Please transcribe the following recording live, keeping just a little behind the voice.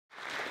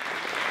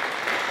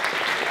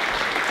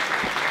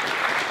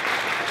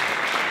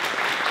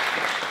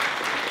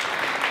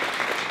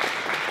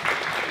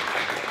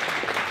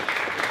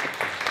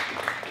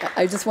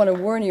I just want to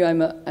warn you, I'm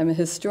a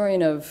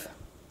historian of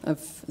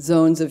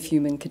zones of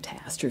human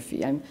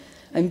catastrophe.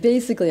 I'm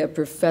basically a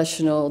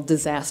professional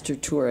disaster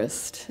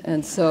tourist.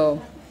 And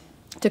so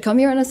to come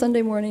here on a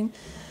Sunday morning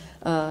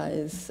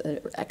is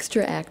an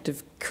extra act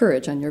of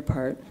courage on your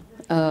part.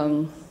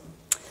 And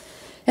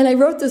I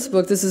wrote this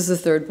book. This is the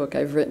third book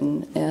I've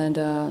written. And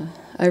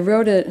I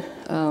wrote it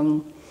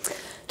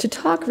to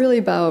talk really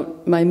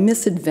about my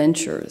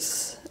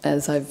misadventures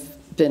as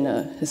I've been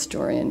a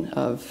historian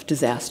of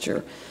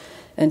disaster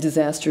and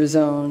disaster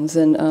zones.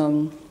 And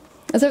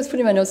as I was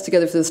putting my notes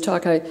together for this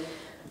talk, I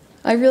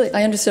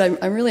understood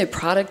I'm really a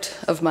product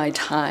of my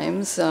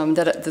times.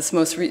 That this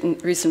most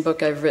recent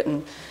book I've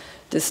written,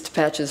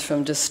 Dispatches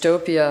from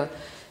Dystopia,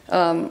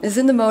 is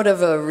in the mode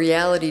of a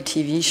reality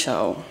TV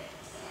show.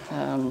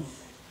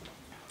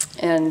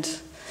 And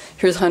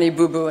here's Honey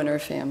Boo Boo and her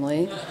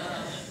family.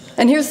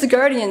 And here's The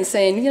Guardian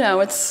saying,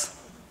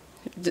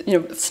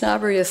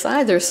 snobbery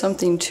aside, there's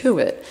something to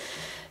it.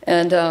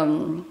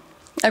 And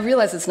I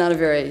realize it's not a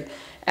very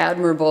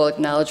admirable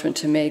acknowledgement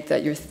to make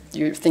that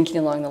you're thinking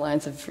along the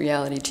lines of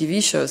reality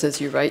TV shows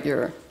as you write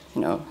your,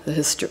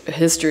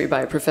 history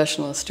by a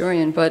professional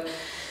historian. But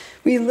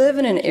we live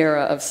in an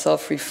era of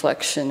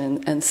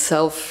self-reflection and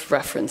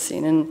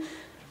self-referencing. And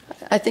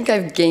I think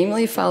I've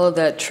gamely followed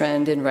that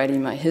trend in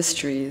writing my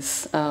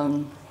histories.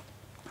 When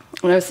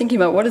I was thinking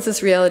about what does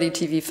this reality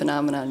TV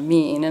phenomenon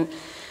mean, and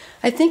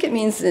I think it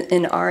means that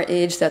in our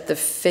age that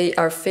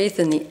our faith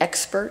in the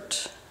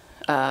expert,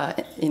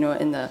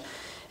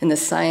 in the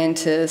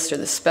scientist or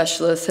the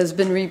specialist, has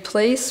been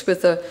replaced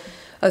with a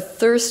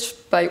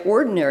thirst by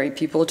ordinary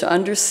people to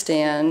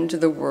understand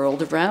the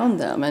world around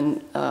them,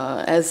 and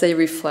as they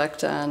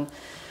reflect on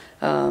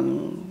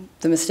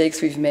the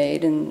mistakes we've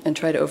made and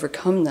try to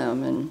overcome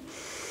them. And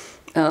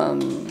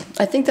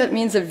I think that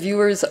means that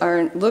viewers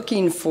aren't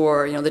looking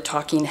for, the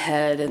talking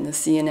head and the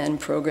CNN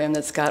program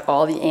that's got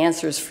all the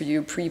answers for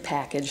you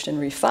prepackaged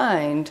and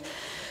refined,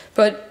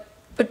 but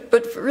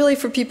really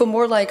for people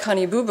more like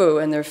Honey Boo Boo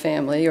and their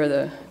family, or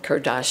the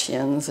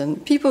Kardashians,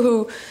 and people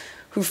who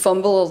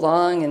fumble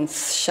along and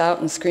shout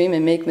and scream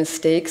and make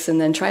mistakes and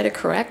then try to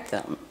correct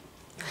them.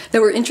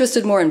 That we're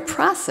interested more in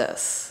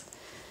process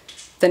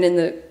than in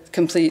the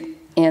complete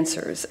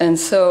answers. And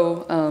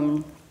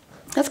so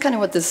that's kind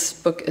of what this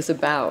book is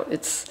about.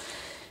 It's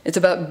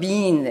about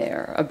being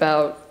there,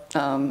 about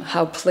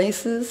how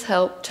places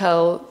help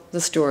tell the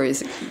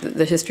stories,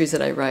 the histories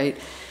that I write,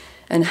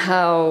 and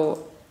how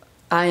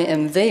I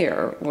am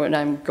there when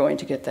I'm going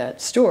to get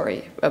that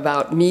story,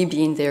 about me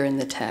being there in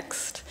the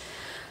text.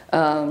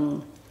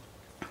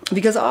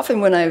 Because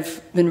often when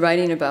I've been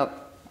writing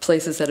about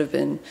places that have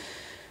been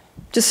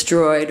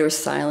destroyed or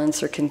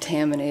silenced or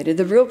contaminated,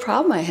 the real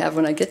problem I have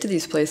when I get to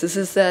these places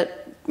is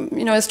that,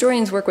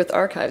 historians work with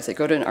archives. They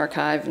go to an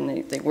archive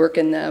and they work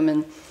in them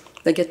and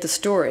they get the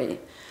story.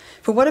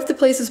 But what if the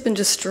place has been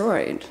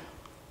destroyed?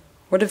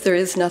 What if there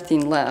is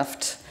nothing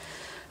left?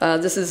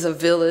 This is a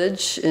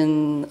village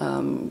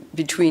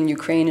between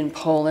Ukraine and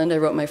Poland. I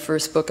wrote my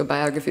first book, a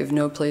biography of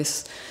no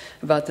place,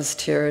 about this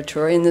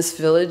territory. In this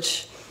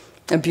village,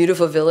 a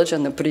beautiful village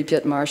on the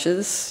Pripyat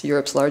marshes,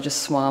 Europe's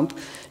largest swamp,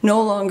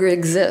 no longer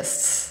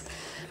exists.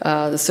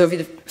 The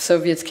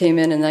Soviets came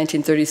in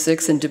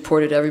 1936 and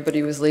deported everybody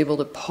who was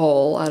labeled a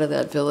Pole out of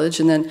that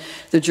village. And then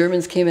the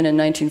Germans came in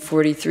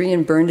 1943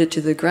 and burned it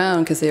to the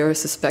ground because they were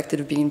suspected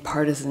of being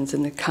partisans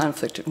in the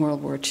conflict in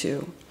World War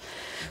II.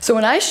 So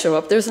when I show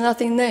up, there's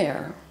nothing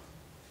there.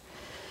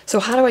 So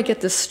how do I get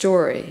this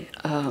story?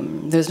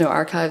 There's no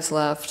archives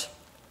left.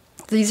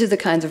 These are the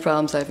kinds of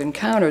problems I've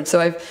encountered. So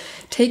I've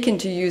taken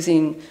to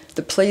using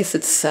the place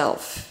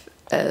itself,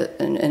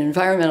 an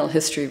environmental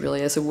history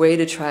really, as a way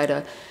to try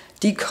to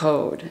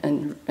decode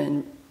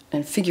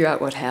and figure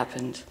out what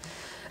happened.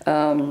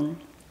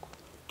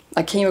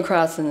 I came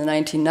across in the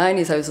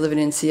 1990s, I was living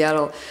in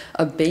Seattle,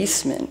 a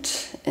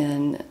basement,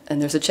 and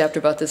there's a chapter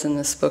about this in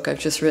this book I've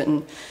just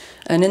written.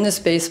 And in this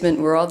basement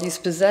were all these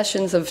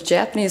possessions of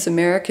Japanese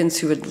Americans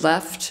who had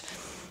left.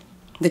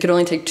 They could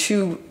only take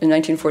two, in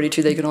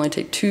 1942, they could only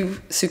take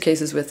 2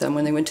 suitcases with them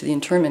when they went to the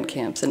internment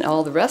camps, and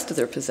all the rest of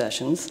their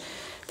possessions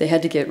they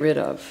had to get rid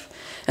of.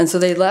 And so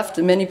they left,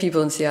 many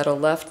people in Seattle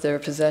left their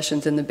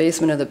possessions in the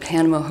basement of the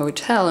Panama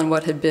Hotel in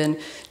what had been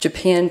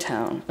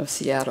Japantown of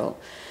Seattle.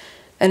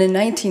 And in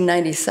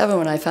 1997,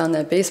 when I found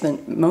that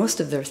basement, most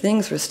of their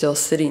things were still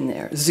sitting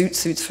there. Zoot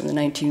suits from the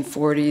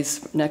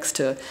 1940s next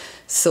to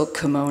silk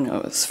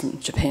kimonos from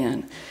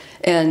Japan.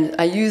 And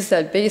I used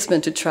that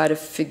basement to try to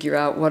figure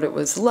out what it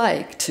was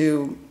like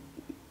to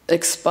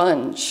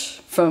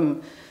expunge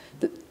from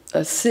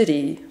a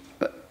city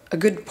a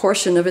good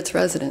portion of its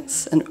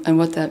residents and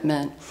what that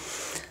meant.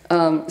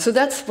 So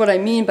that's what I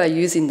mean by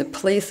using the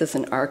place as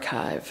an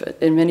archive.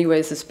 In many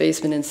ways, this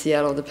basement in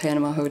Seattle, the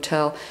Panama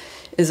Hotel,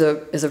 is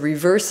a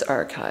reverse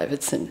archive.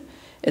 It's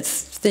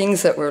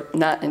things that were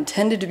not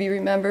intended to be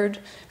remembered,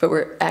 but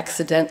were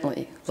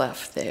accidentally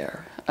left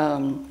there.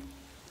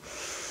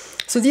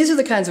 So these are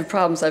the kinds of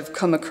problems I've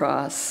come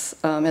across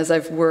as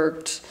I've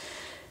worked.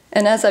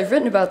 And as I've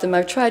written about them,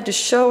 I've tried to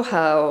show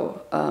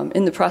how,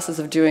 in the process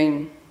of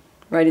doing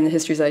writing the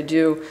histories I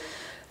do,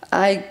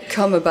 I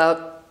come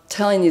about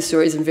telling these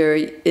stories in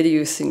very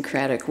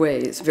idiosyncratic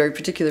ways, very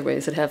particular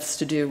ways that have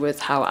to do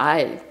with how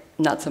I,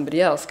 not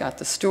somebody else, got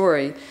the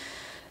story.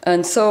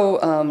 And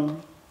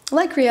so,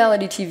 like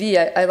reality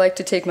TV, I like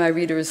to take my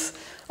readers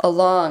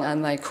along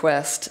on my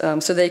quest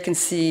so they can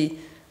see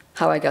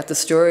how I got the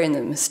story and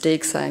the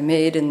mistakes I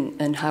made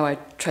and how I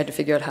tried to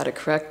figure out how to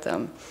correct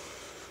them.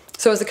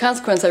 So as a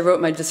consequence, I wrote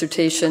my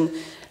dissertation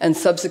and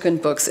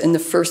subsequent books in the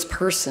first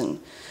person.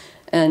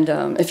 And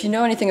if you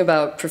know anything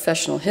about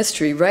professional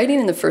history, writing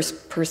in the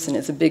first person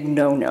is a big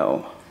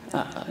no-no.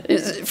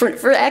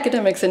 For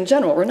academics in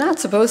general, we're not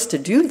supposed to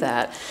do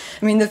that.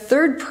 I mean, the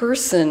third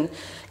person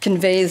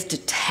conveys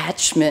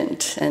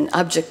detachment and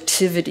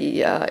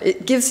objectivity.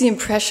 It gives the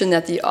impression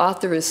that the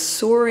author is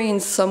soaring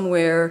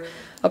somewhere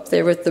up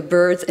there with the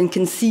birds and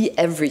can see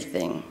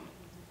everything.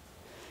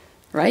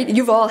 Right?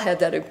 You've all had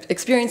that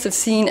experience of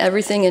seeing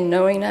everything and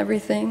knowing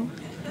everything.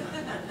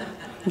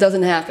 It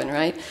doesn't happen,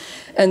 right?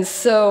 And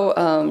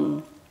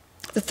so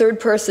the third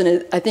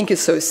person, I think,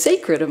 is so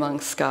sacred among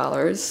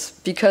scholars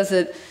because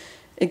it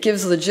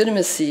gives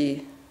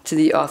legitimacy to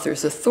the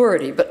author's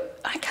authority. But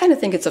I kind of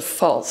think it's a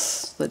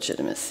false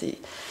legitimacy.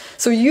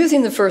 So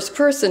using the first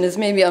person is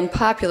maybe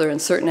unpopular in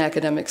certain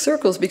academic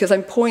circles because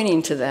I'm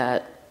pointing to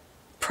that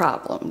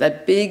problem,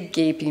 that big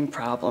gaping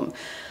problem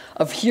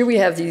of here we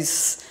have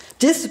these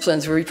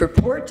disciplines where we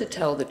purport to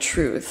tell the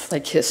truth,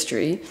 like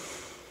history,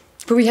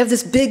 but we have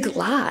this big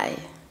lie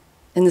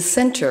in the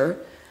center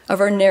of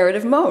our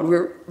narrative mode.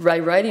 We're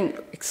writing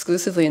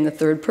exclusively in the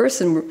third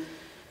person.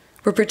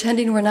 We're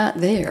pretending we're not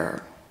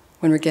there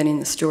when we're getting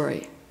the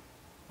story.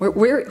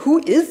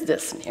 Who is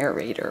this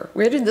narrator?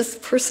 Where did this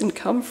person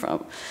come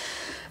from?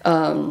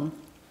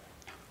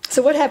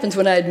 So what happens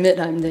when I admit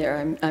I'm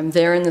there? I'm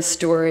there in the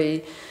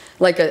story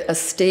like a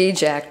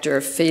stage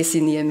actor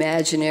facing the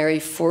imaginary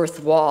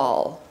fourth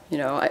wall. You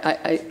know,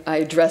 I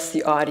address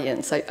the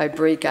audience. I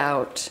break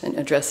out and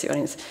address the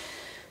audience.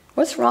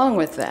 What's wrong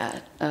with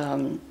that?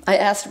 I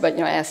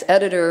asked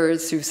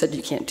editors who said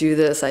you can't do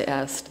this. I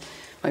asked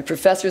my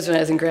professors when I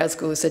was in grad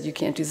school who said you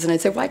can't do this. And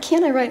I'd say, why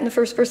can't I write in the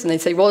first person? They'd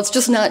say, well, it's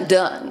just not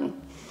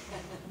done.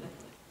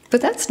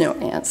 But that's no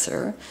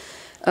answer.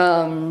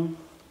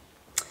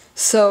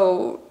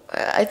 So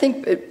I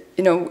think,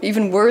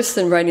 even worse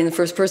than writing in the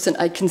first person,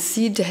 I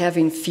concede to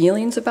having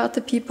feelings about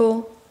the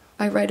people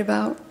I write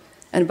about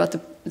and about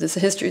the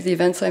history of the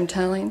events I'm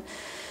telling,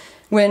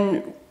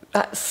 when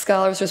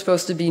scholars are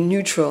supposed to be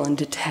neutral and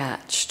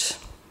detached.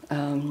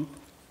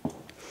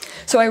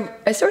 So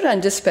I started on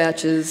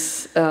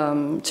dispatches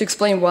to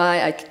explain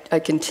why I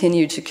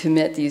continue to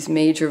commit these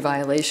major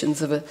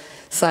violations of a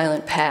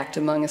silent pact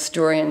among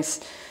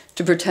historians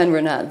to pretend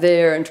we're not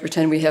there and to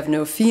pretend we have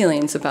no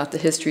feelings about the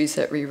histories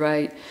that we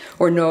write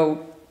or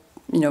no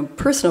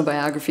personal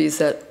biographies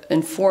that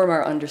inform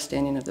our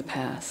understanding of the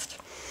past.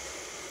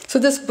 So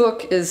this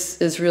book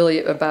is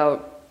really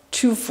about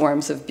two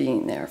forms of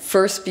being there.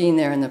 First, being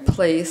there in the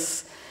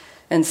place,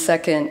 and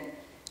second,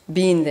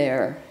 being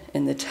there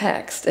in the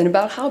text, and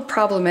about how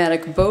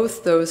problematic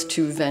both those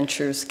two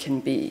ventures can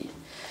be.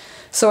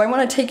 So I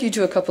want to take you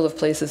to a couple of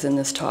places in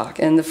this talk.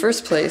 And the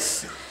first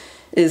place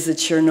is the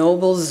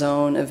Chernobyl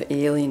zone of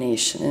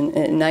alienation.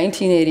 In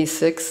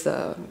 1986,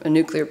 a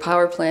nuclear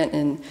power plant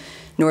in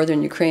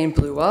northern Ukraine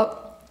blew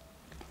up,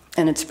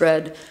 and it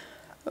spread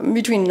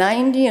between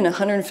 90 and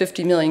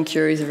 150 million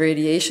curies of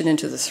radiation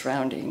into the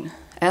surrounding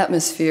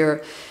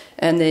atmosphere,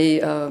 and they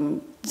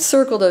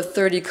circled a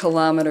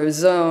 30-kilometer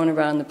zone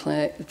around the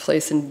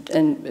place and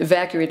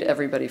evacuated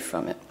everybody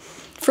from it.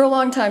 For a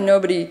long time,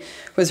 nobody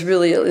was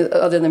really,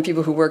 other than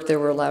people who worked there,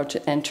 were allowed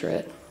to enter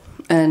it.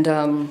 And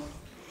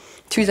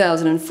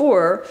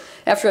 2004,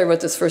 after I wrote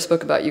this first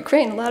book about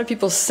Ukraine, a lot of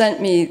people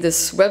sent me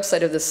this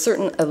website of this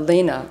certain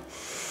Elena.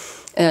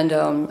 And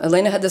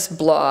Elena had this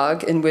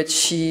blog in which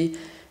she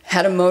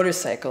had a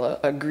motorcycle,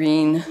 a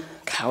green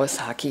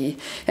Kawasaki,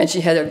 and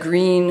she had a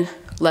green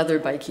leather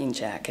biking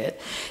jacket.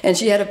 And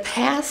she had a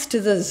pass to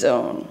the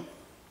zone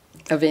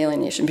of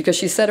alienation because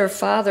she said her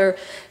father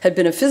had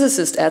been a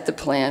physicist at the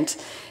plant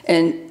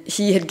and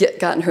he had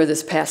gotten her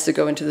this pass to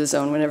go into the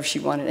zone whenever she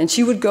wanted. And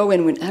she would go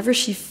in whenever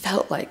she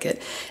felt like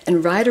it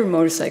and ride her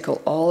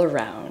motorcycle all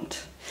around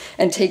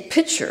and take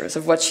pictures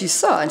of what she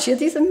saw. And she had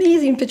these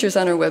amazing pictures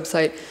on her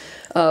website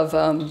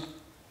of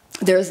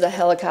there's the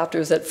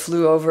helicopters that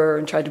flew over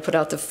and tried to put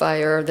out the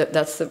fire.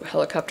 That's the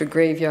helicopter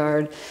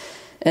graveyard.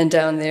 And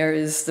down there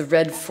is the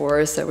red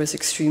forest that was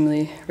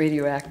extremely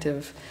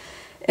radioactive.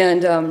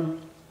 And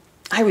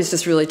I was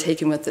just really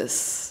taken with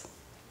this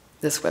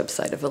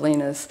website of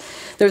Elena's.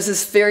 There's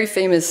this very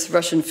famous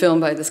Russian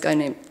film by this guy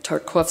named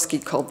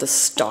Tarkovsky called The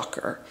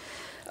Stalker.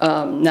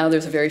 Now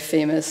there's a very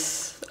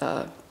famous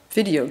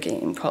video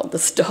game called The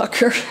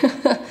Stalker.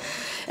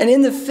 And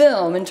in the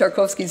film, in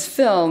Tarkovsky's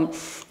film,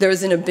 there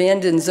was an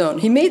abandoned zone.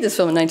 He made this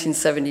film in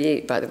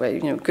 1978, by the way,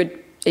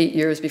 good 8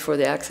 years before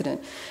the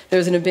accident.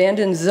 There's an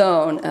abandoned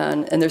zone,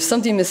 and there's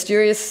something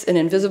mysterious and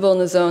invisible in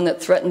the zone that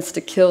threatens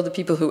to kill the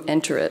people who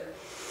enter it.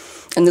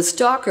 And the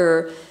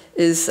stalker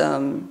is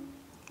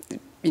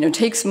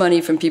takes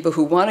money from people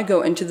who want to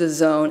go into the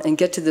zone and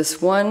get to this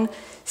one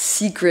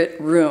secret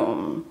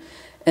room.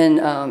 And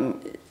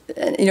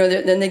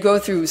then they go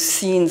through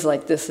scenes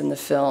like this in the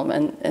film,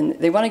 and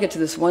they want to get to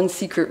this one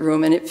secret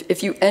room, and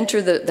if you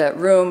enter that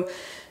room,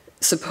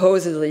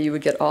 supposedly you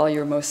would get all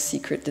your most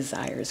secret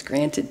desires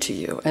granted to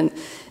you. And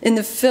in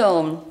the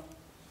film,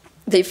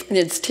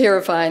 it's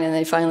terrifying, and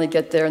they finally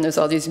get there, and there's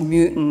all these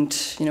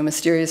mutant,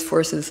 mysterious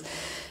forces,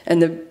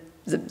 and the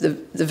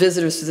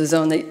visitors to the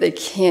zone, they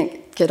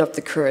can't get up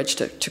the courage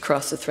to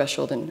cross the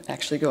threshold and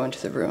actually go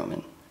into the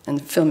room, and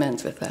the film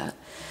ends with that.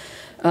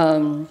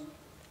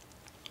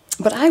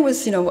 But I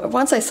was,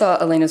 once I saw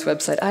Elena's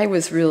website, I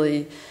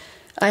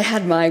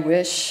had my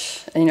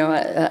wish.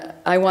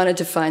 I wanted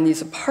to find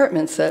these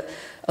apartments that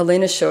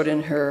Elena showed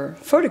in her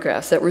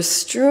photographs that were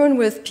strewn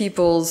with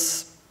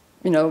people's,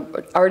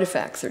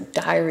 artifacts, their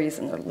diaries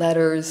and their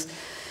letters.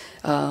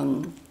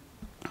 And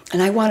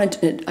I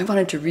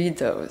wanted to read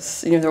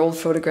those, their old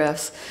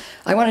photographs.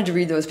 I wanted to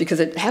read those because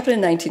it happened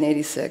in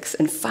 1986,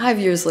 and 5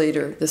 years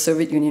later, the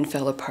Soviet Union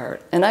fell apart.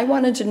 And I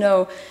wanted to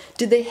know,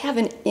 did they have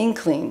an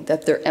inkling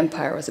that their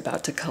empire was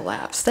about to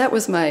collapse? That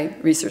was my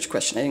research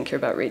question. I didn't care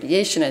about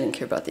radiation. I didn't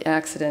care about the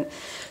accident.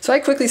 So I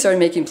quickly started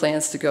making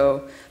plans to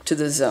go to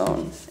the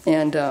zone.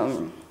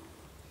 And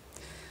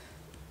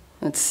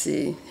let's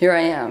see, here I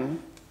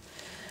am,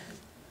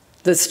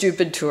 the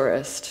stupid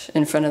tourist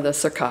in front of the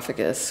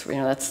sarcophagus.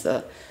 That's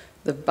the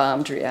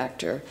bombed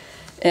reactor.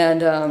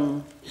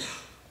 And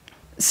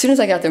as soon as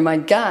I got there, my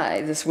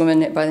guide, this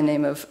woman by the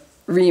name of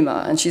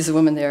Rima, and she's the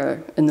woman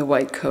there in the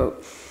white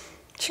coat,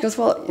 she goes,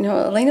 well,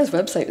 Elena's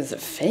website is a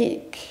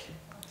fake.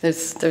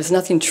 There's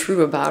nothing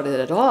true about it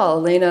at all.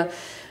 Elena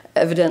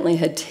evidently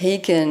had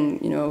taken,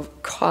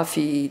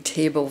 coffee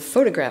table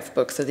photograph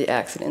books of the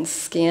accident,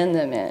 scanned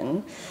them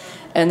in,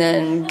 and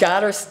then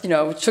got her,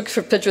 took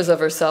pictures of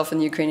herself in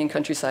the Ukrainian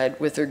countryside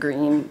with her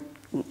green,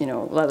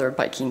 leather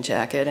biking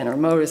jacket and her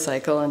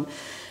motorcycle,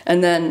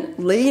 and then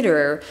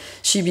later,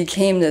 she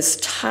became this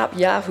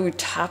Yahoo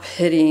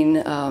top-hitting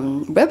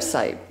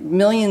website,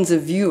 millions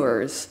of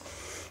viewers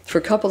for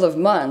a couple of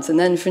months. And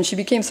then when she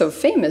became so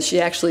famous,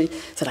 she actually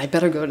said, I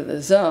better go to the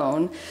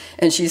zone.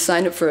 And she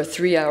signed up for a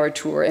 3-hour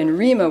tour, and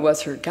Rima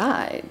was her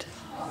guide.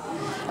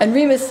 And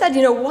Rima said,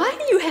 why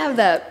do you have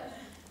that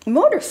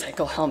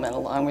motorcycle helmet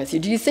along with you?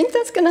 Do you think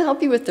that's going to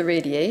help you with the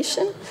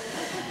radiation?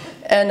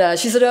 And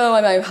she said,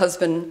 oh, my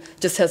husband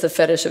just has a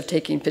fetish of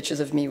taking pictures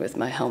of me with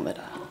my helmet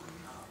on.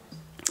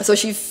 So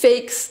she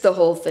fakes the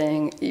whole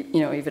thing,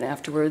 even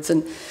afterwards.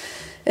 And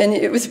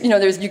it was,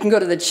 you can go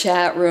to the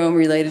chat room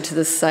related to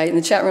the site. And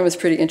the chat room was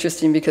pretty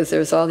interesting because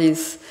there's all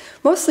these,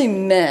 mostly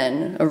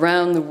men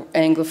around the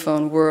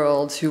Anglophone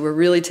world who were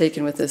really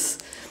taken with this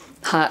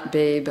hot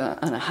babe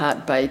on a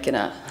hot bike in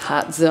a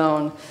hot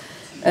zone.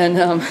 And,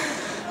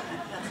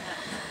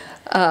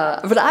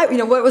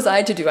 but what was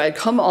I to do? I'd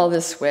come all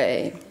this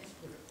way,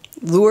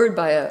 lured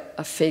by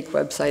a fake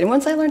website. And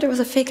once I learned it was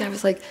a fake, I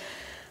was like,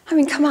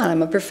 come on,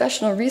 I'm a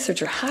professional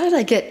researcher. How did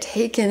I get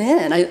taken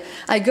in?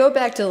 I go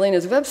back to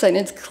Elena's website, and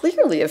it's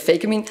clearly a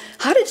fake.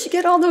 How did she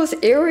get all those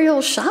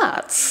aerial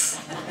shots?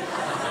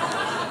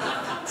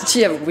 Did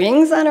she have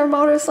wings on her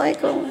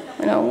motorcycle?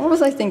 What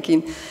was I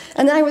thinking?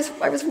 And I was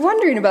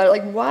wondering about it,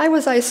 like, why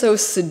was I so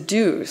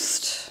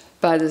seduced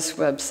by this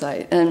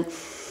website? And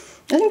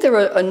I think there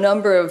were a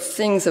number of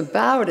things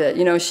about it.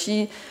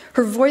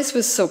 Her voice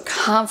was so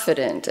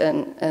confident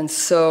and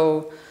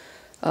so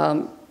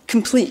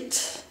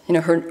complete.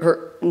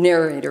 Her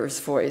narrator's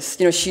voice.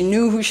 She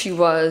knew who she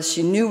was.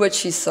 She knew what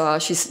she saw.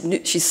 She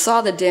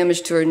saw the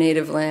damage to her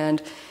native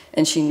land,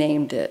 and she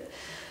named it.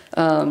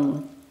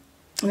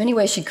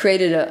 Anyway, she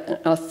created an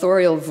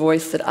authorial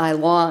voice that I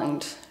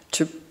longed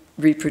to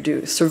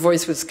reproduce. Her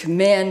voice was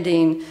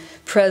commanding,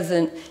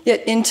 present,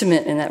 yet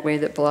intimate in that way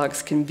that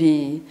blogs can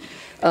be.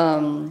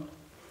 And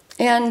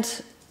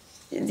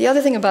the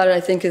other thing about it, I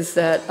think, is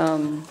that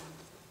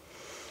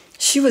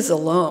she was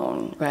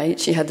alone, right?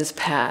 She had this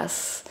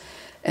pass.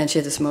 And she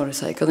had this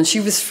motorcycle, and she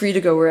was free to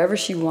go wherever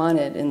she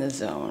wanted in the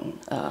zone.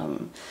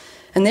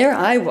 And there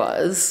I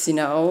was,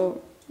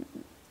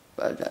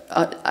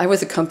 I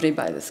was accompanied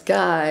by this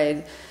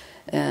guide,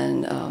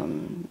 and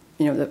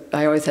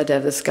I always had to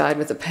have this guide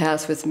with a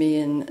pass with me,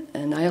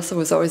 and I also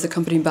was always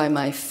accompanied by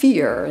my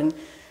fear. And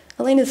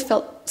Elena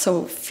felt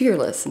so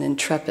fearless and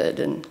intrepid,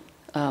 and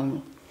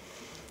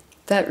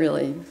that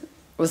really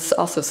was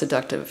also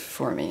seductive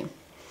for me.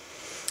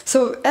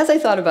 So as I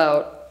thought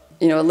about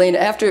Elena,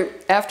 after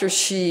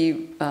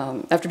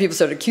people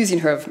started accusing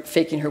her of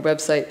faking her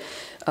website,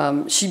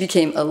 she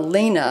became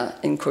Elena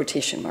in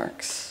quotation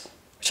marks,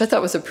 which I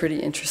thought was a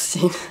pretty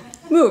interesting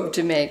move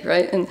to make,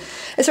 right? And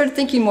I started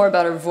thinking more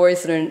about her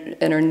voice and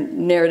her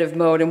narrative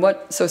mode and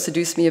what so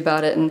seduced me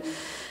about it. And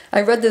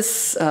I read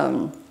this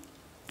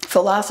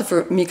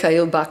philosopher,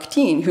 Mikhail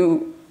Bakhtin,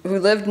 who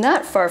lived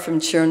not far from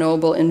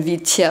Chernobyl in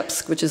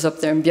Vitebsk, which is up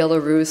there in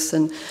Belarus,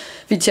 and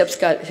Vitebsk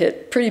got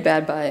hit pretty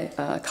bad by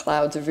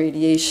clouds of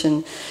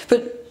radiation.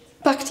 But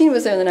Bakhtin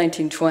was there in the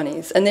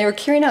 1920s, and they were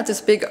carrying out this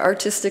big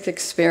artistic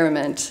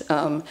experiment.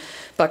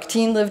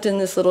 Bakhtin lived in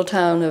this little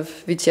town of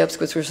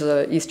Vitebsk, which was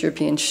an East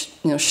European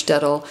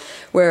shtetl,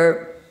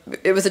 where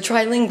it was a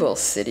trilingual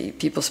city.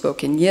 People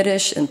spoke in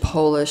Yiddish and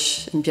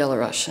Polish and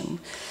Belarusian.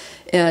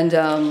 And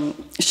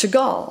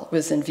Chagall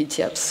was in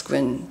Vitebsk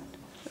when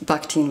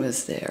Bakhtin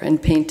was there and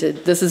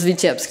painted, this is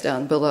Vitebsk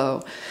down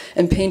below,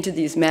 and painted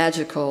these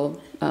magical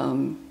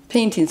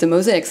paintings and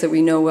mosaics that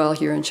we know well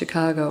here in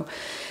Chicago.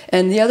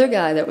 And the other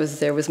guy that was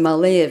there was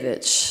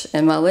Malevich.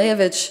 And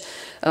Malevich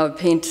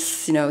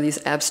paints,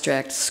 these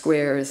abstract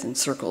squares and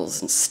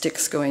circles and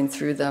sticks going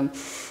through them.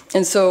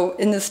 And so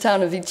in this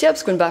town of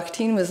Vitebsk, when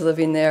Bakhtin was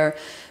living there,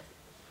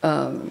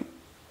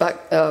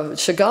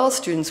 Chagall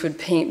students would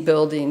paint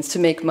buildings to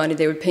make money.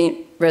 They would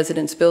paint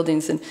residence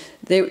buildings, and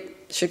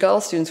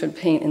Chagall students would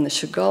paint in the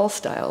Chagall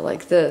style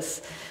like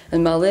this.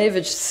 And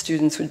Malevich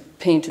students would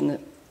paint in the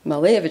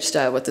Malevich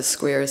style with the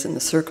squares and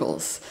the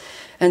circles.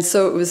 And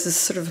so it was this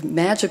sort of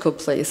magical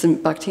place, and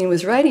Bakhtin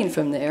was writing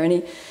from there,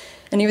 and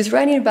he was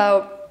writing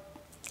about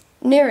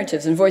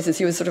narratives and voices.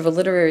 He was sort of a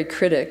literary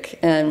critic,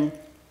 and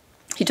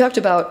he talked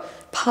about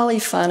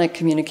polyphonic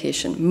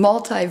communication,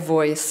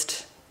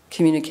 multi-voiced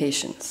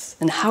communications,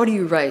 and how do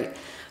you write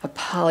a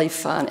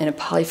polyphon in a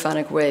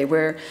polyphonic way,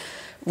 where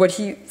what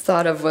he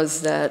thought of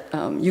was that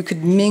you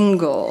could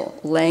mingle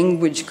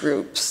language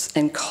groups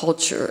and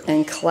culture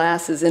and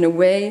classes in a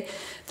way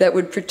that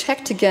would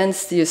protect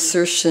against the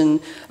assertion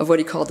of what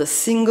he called a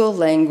single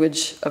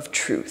language of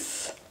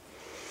truth.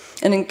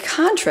 And in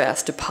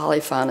contrast to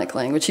polyphonic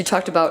language, he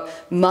talked about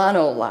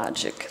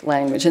monologic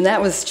language, and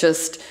that was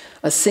just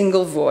a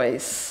single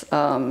voice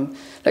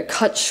that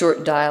cut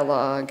short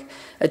dialogue,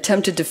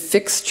 attempted to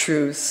fix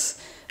truths,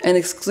 and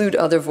exclude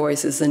other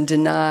voices and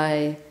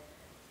deny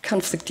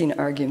conflicting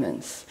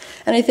arguments.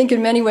 And I think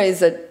in many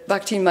ways that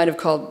Bakhtin might have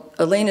called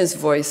Elena's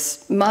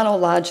voice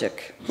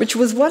monologic, which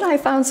was what I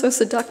found so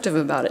seductive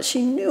about it.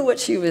 She knew what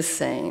she was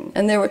saying.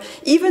 And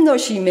even though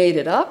she made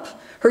it up,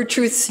 her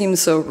truth seemed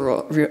so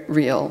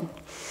real.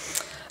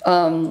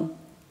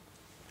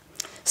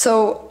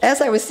 So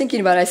as I was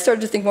thinking about it, I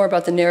started to think more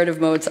about the narrative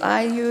modes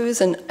I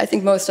use, and I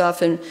think most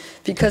often,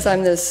 because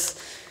I'm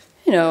this,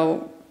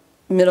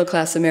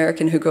 middle-class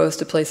American who goes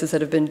to places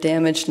that have been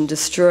damaged and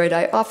destroyed,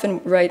 I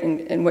often write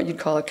in what you'd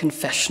call a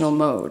confessional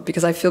mode,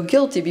 because I feel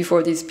guilty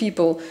before these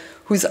people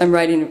whose I'm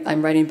writing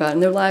about,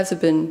 and their lives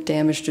have been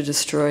damaged or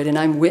destroyed, and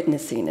I'm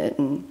witnessing it,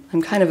 and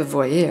I'm kind of a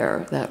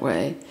voyeur that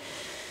way.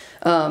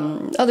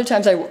 Other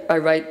times I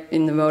write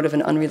in the mode of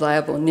an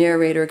unreliable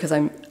narrator, because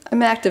I'm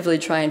actively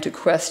trying to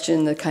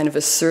question the kind of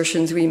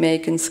assertions we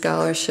make in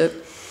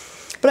scholarship.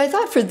 But I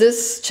thought for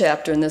this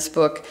chapter in this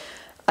book,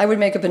 I would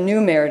make up a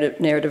new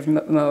narrative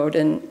mode,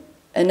 and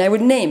I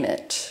would name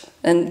it.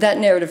 And that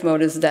narrative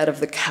mode is that of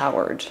the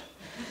coward.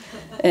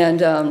 And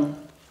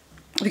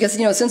because,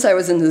 since I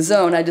was in the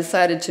zone, I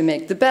decided to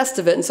make the best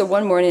of it. And so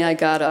one morning I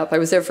got up. I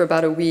was there for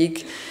about a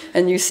week.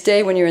 And you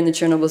stay when you're in the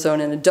Chernobyl zone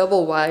in a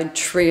double-wide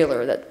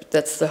trailer.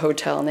 That's the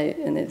hotel,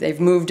 and they've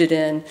moved it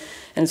in.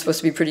 And it's supposed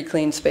to be pretty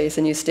clean space.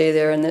 And you stay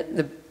there,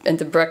 and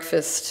the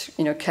breakfast,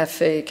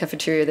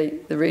 cafeteria,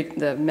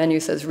 the menu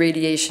says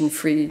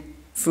radiation-free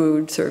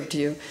food served to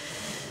you.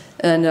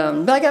 And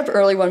but I got up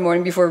early one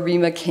morning before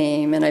Rima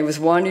came, and I was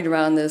wandering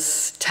around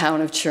this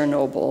town of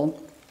Chernobyl,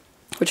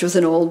 which was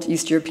an old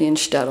East European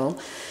shtetl.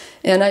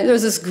 And there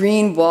was this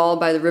green wall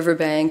by the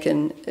riverbank,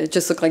 and it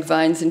just looked like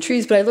vines and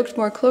trees, but I looked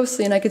more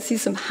closely, and I could see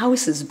some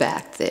houses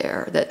back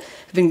there that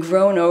had been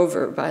grown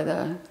over by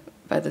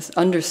this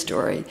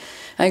understory.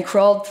 And I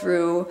crawled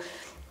through,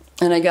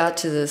 and I got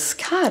to this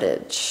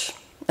cottage,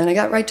 and I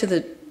got right to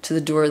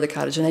the door of the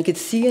cottage, and I could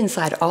see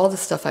inside all the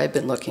stuff I had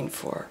been looking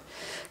for.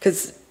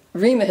 Because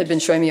Rima had been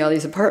showing me all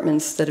these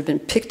apartments that had been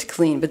picked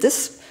clean, but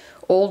this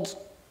old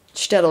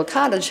shtetl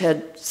cottage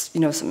had,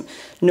 some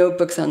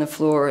notebooks on the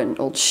floor and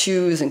old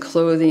shoes and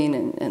clothing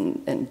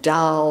and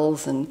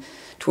dolls and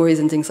toys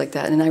and things like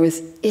that, and I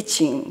was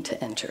itching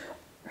to enter,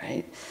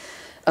 right?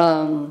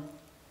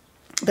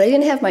 But I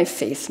didn't have my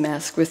face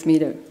mask with me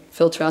to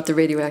filter out the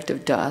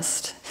radioactive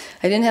dust.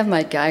 I didn't have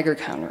my Geiger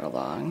counter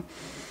along.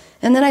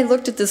 And then I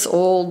looked at this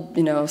old,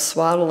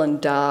 swaddle and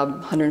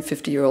daub,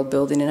 150-year-old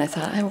building, and I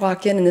thought, I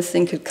walk in and this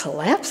thing could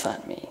collapse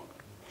on me.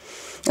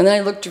 And then I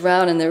looked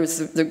around, and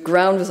the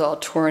ground was all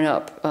torn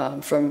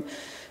up from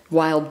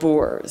wild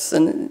boars.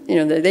 And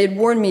they had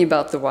warned me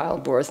about the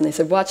wild boars, and they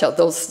said, watch out,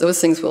 those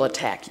things will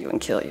attack you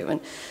and kill you.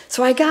 And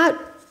so I got,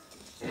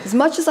 as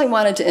much as I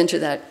wanted to enter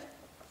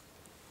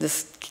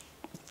this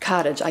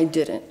cottage, I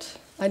didn't.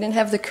 I didn't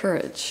have the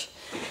courage.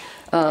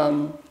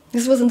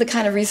 This wasn't the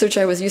kind of research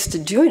I was used to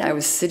doing. I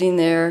was sitting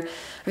there.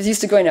 I was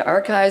used to going to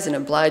archives, and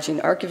obliging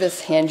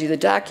archivists hand you the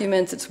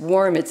documents. It's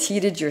warm, it's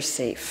heated, you're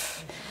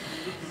safe.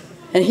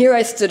 And here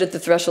I stood at the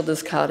threshold of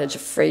this cottage,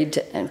 afraid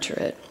to enter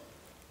it,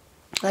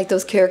 like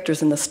those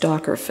characters in the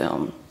Stalker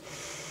film.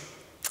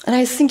 And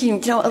I was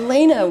thinking,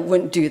 Elena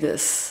wouldn't do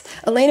this.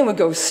 Elena would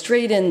go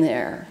straight in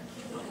there.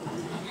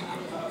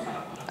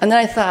 And then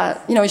I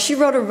thought, you know, she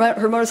rode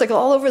her motorcycle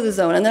all over the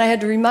zone, and then I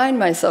had to remind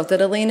myself that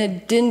Elena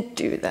didn't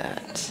do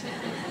that.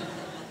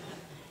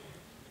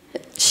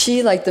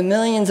 She, like the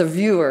millions of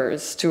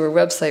viewers to her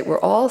website,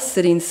 were all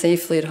sitting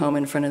safely at home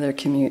in front of their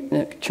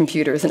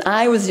computers, and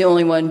I was the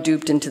only one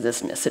duped into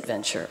this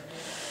misadventure.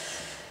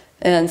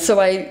 And so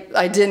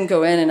I didn't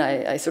go in, and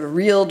I sort of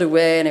reeled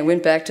away, and I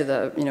went back to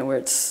the, you know, where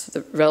it's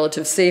the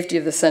relative safety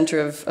of the center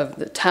of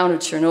the town of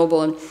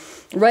Chernobyl,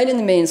 and right in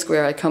the main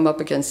square I come up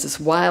against this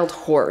wild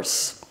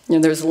horse. You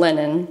know, there's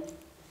Lenin,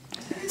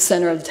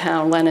 center of the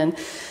town, Lenin,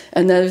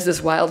 and then there's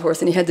this wild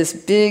horse, and he had this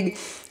big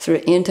sort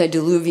of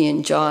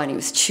antediluvian jaw, and he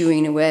was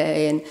chewing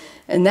away,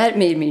 and that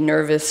made me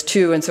nervous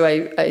too, and so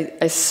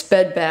I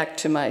sped back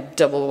to my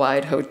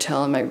double-wide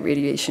hotel and my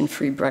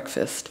radiation-free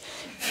breakfast,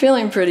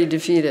 feeling pretty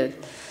defeated.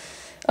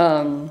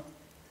 And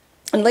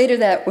later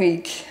that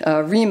week,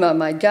 Rima,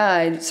 my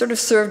guide, sort of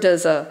served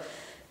as a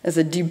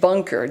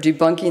debunker,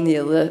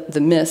 debunking the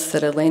myths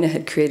that Elena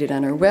had created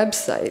on her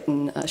website.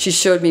 And she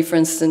showed me, for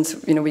instance,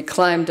 you know, we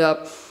climbed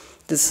up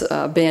this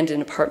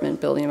abandoned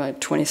apartment building, my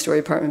 20-story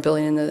apartment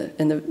building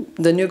in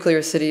the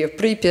nuclear city of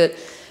Pripyat,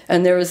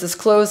 and there was this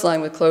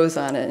clothesline with clothes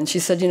on it. And she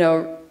said, you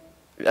know,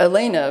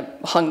 Elena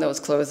hung those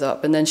clothes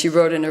up, and then she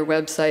wrote in her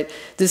website,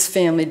 this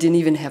family didn't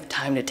even have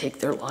time to take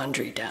their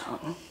laundry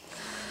down.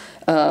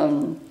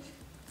 And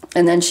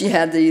then she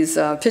had these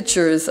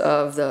pictures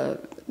of the,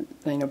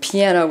 you know,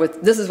 piano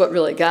with, this is what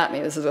really got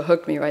me, this is what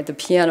hooked me, right? The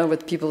piano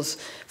with people's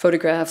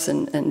photographs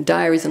and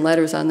diaries and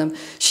letters on them.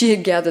 She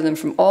had gathered them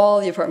from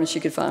all the apartments she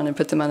could find and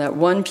put them on that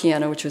one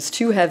piano, which was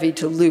too heavy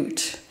to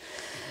loot,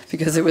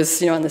 because it was,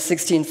 you know, on the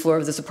 16th floor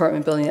of this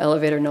apartment building, the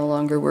elevator no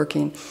longer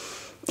working.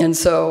 And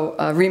so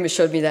Rima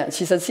showed me that.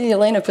 She said, see,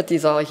 Elena put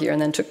these all here,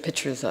 and then took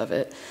pictures of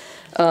it.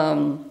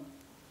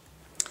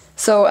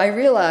 So I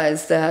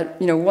realized that,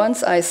 you know,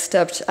 once I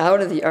stepped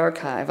out of the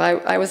archive,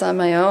 I was on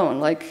my own,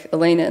 like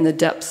Elena, in the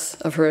depths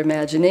of her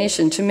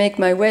imagination, to make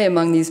my way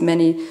among these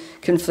many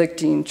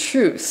conflicting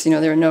truths. You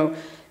know, there are no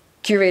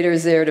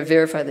curators there to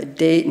verify the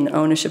date and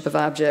ownership of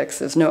objects.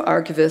 There's no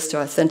archivist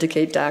to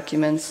authenticate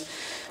documents.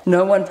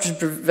 No one to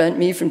prevent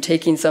me from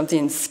taking something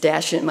and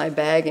stashing it in my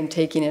bag and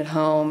taking it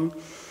home.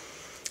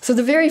 So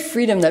the very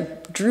freedom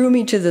that drew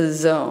me to the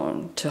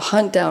zone, to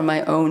hunt down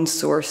my own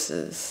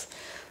sources,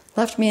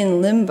 left me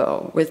in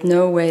limbo with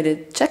no way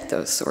to check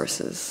those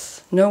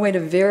sources, no way to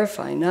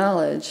verify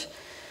knowledge.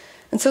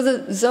 And so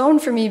the zone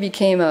for me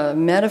became a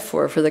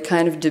metaphor for the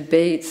kind of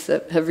debates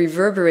that have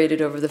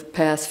reverberated over the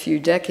past few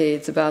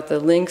decades about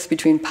the links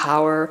between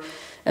power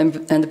and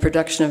the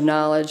production of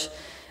knowledge,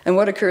 and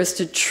what occurs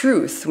to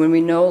truth when we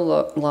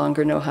no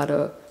longer know how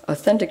to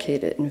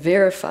authenticate it and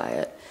verify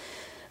it.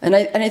 And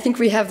I think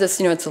we have this,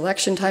 you know, it's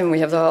election time, and we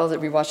have all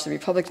that, we watch the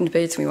Republican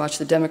debates, and we watch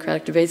the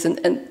Democratic debates,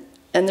 and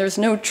there's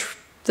no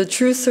the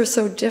truths are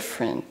so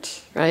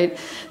different, right?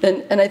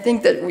 And I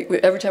think that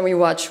every time we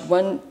watch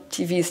one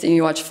TV station,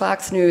 you watch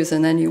Fox News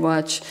and then you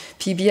watch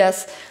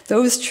PBS,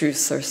 those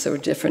truths are so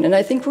different. And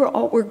I think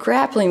we're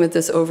grappling with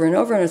this over and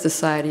over in our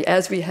society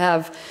as we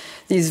have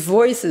these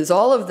voices,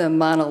 all of them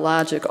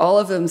monologic, all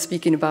of them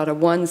speaking about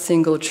one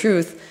single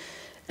truth,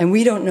 and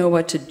we don't know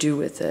what to do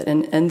with it.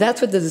 And that's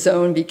what the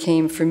zone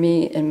became for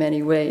me in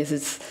many ways.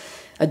 It's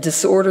a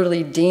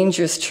disorderly,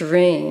 dangerous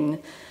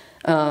terrain.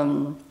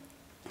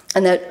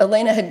 And that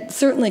Elena had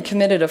certainly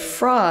committed a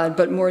fraud,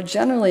 but more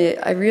generally,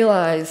 I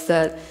realized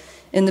that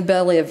in the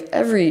belly of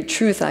every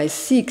truth I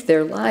seek,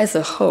 there lies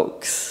a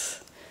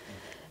hoax.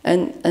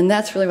 And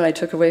that's really what I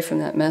took away from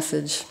that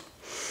message.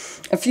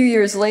 A few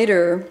years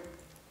later,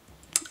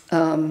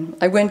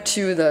 I went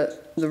to the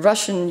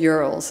Russian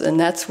Urals, and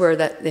that's where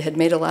they had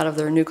made a lot of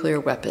their nuclear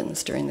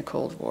weapons during the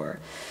Cold War.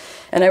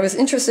 And I was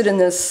interested in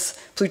this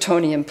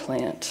plutonium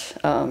plant,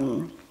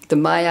 the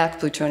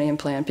Mayak plutonium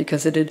plant,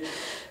 because it had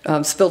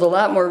spilled a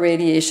lot more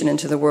radiation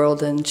into the world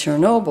than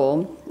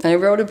Chernobyl. And I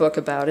wrote a book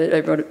about it.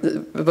 I wrote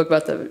a book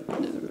about the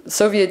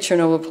Soviet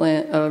Chernobyl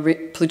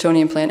plant,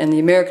 plutonium plant, and the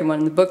American one.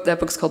 And that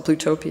book's called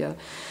Plutopia.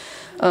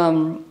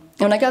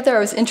 When I got there, I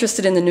was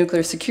interested in the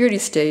nuclear security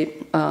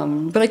state,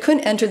 but I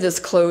couldn't enter this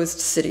closed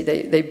city.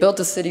 They built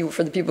a city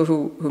for the people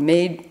who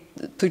made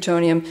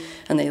plutonium,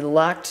 and they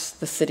locked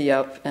the city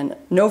up, and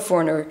no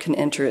foreigner can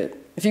enter it.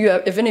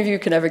 If any of you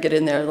can ever get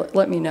in there,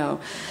 let me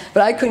know.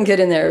 But I couldn't get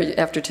in there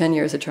after 10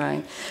 years of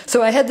trying.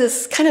 So I had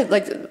this kind of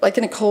like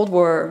in a Cold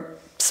War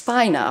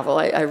spy novel.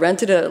 I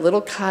rented a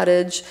little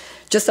cottage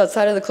just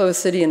outside of the closed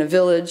city in a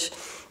village.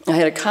 I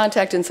had a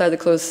contact inside the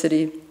closed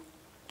city,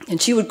 and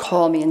she would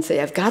call me and say,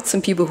 I've got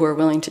some people who are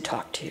willing to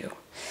talk to you.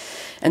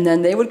 And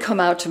then they would come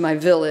out to my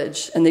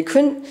village, and I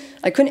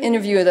couldn't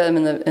interview them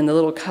in the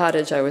little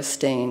cottage I was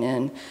staying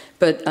in,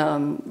 but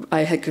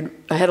I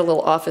had a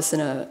little office in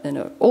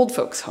an old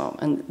folks' home,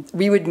 and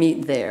we would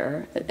meet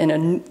there in a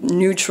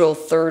neutral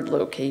third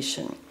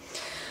location.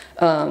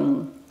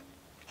 And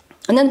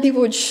then people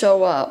would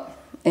show up,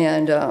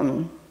 and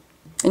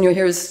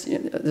this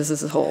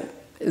is this whole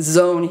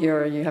zone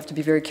here. You have to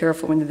be very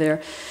careful when you're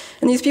there.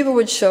 And these people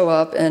would show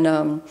up,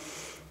 and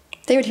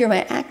they would hear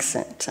my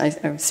accent. I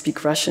would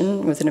speak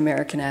Russian with an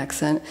American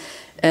accent,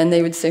 and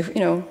they would say, you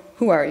know,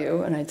 who are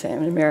you? And I'd say,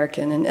 I'm an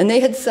American. And they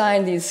had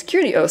signed these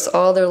security oaths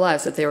all their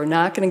lives that they were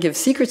not going to give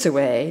secrets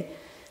away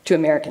to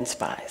American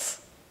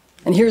spies.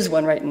 And here's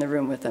one right in the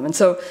room with them. And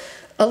so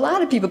a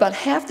lot of people, about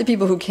half the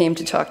people who came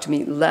to talk to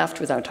me, left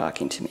without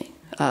talking to me.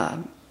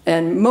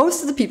 And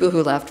most of the people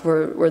who left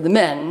were the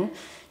men.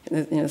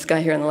 You know, this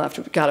guy here on the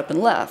left got up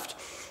and left.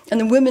 And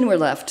the women were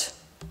left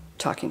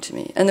talking to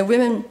me. And the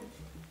women,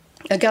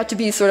 it got to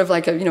be sort of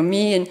like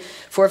me and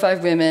 4 or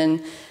 5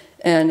 women.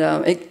 And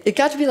it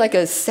got to be like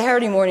a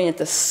Saturday morning at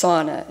the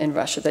sauna in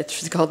Russia.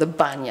 That's called the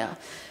banya,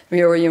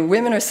 where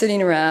women are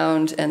sitting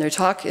around and they're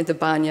talking at the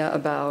banya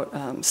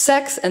about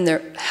sex and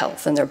their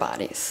health and their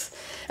bodies.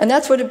 And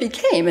that's what it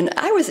became. And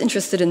I was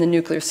interested in the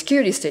nuclear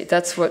security state.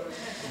 That's what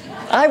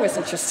I was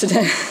interested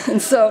in.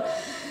 And so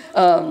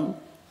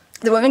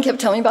the women kept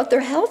telling me about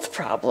their health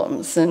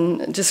problems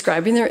and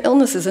describing their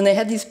illnesses. And they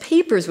had these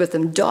papers with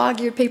them,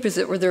 dog-eared papers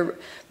that were their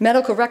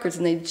medical records,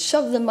 and they'd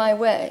shove them my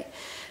way.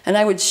 And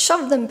I would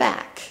shove them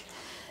back.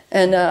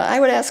 And I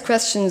would ask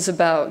questions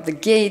about the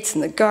gates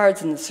and the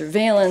guards and the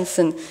surveillance,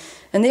 and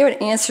they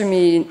would answer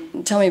me,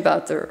 tell me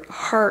about their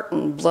heart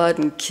and blood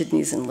and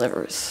kidneys and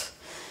livers.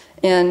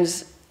 And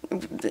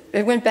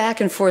it went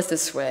back and forth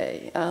this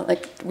way,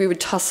 like we would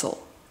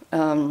tussle.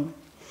 An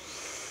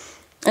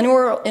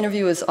oral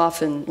interview is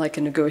often like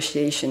a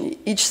negotiation.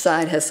 Each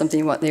side has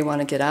something they want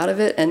to get out of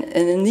it, and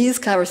in these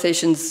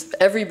conversations,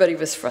 everybody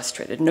was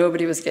frustrated.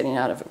 Nobody was getting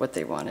out of it what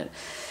they wanted.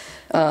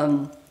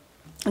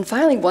 And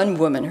finally, one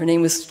woman, her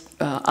name was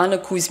Anna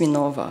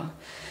Kuzminova,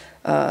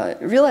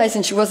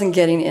 realizing she wasn't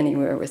getting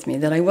anywhere with me,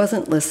 that I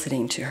wasn't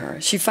listening to her.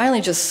 She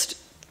finally just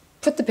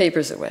put the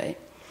papers away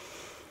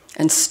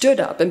and stood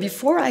up. And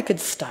before I could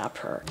stop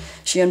her,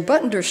 she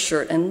unbuttoned her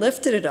shirt and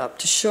lifted it up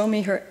to show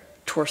me her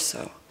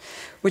torso,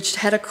 which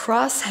had a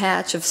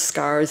cross-hatch of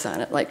scars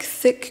on it, like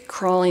thick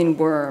crawling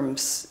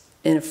worms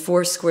in a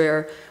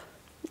foursquare,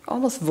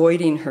 almost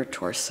voiding her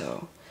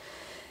torso.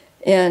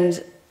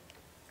 And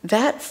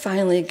that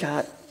finally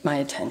got my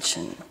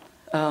attention.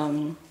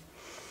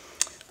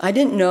 I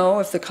didn't know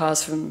if the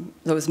cause from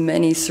those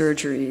many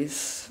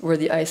surgeries were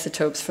the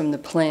isotopes from the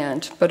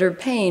plant, but her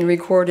pain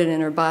recorded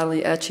in her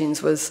bodily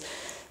etchings was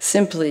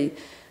simply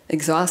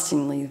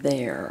exhaustingly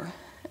there.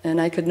 And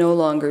I could no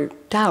longer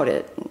doubt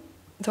it,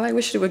 though I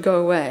wished it would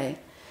go away.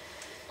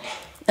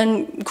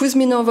 And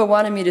Kuzminova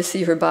wanted me to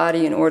see her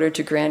body in order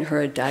to grant her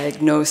a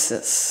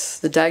diagnosis.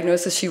 The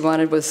diagnosis she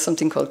wanted was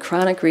something called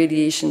chronic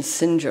radiation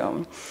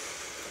syndrome.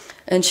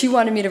 And she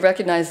wanted me to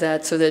recognize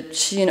that so that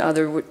she and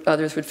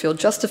others would feel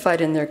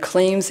justified in their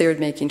claims they were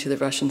making to the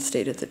Russian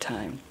state at the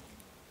time.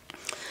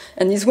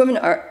 And these women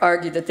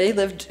argued that they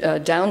lived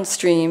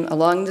downstream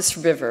along this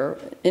river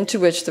into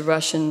which the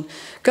Russian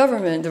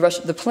government,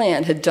 the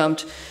plant, had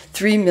dumped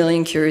 3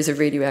 million curies of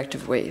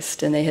radioactive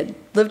waste. And they had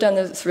lived on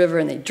this river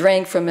and they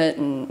drank from it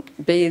and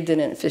bathed in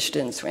it and fished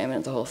in it and swam in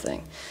it, the whole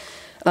thing.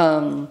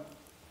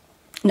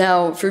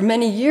 Now, for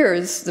many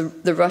years,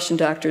 the Russian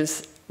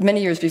doctors,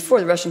 many years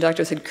before, the Russian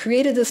doctors had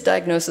created this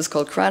diagnosis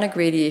called chronic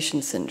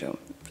radiation syndrome,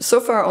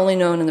 so far only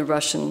known in the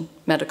Russian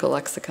medical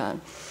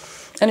lexicon.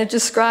 And it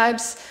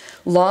describes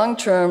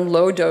long-term,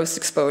 low-dose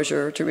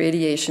exposure to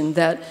radiation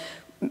that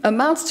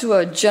amounts to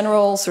a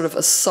general sort of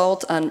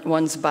assault on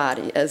one's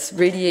body as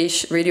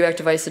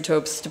radioactive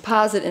isotopes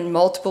deposit in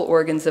multiple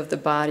organs of the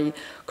body,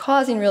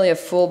 causing really a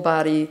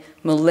full-body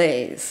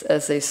malaise,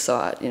 as they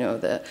saw it. You know,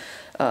 the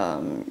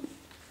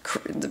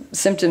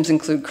symptoms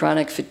include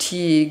chronic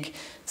fatigue,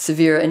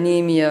 severe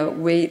anemia,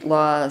 weight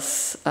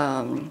loss,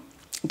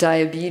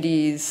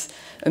 diabetes,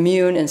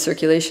 immune and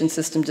circulation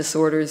system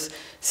disorders,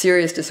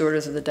 serious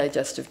disorders of the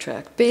digestive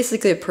tract.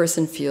 Basically, a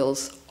person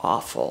feels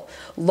awful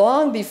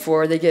long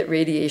before they get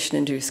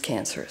radiation-induced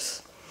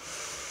cancers.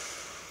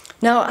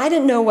 Now, I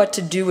didn't know what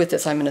to do with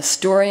this. I'm an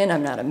historian.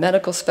 I'm not a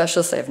medical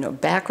specialist. I have no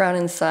background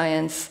in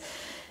science,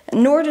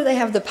 nor do they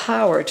have the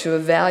power to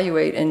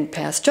evaluate and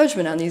pass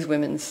judgment on these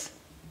women's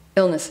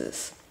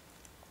illnesses.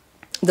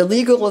 The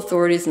legal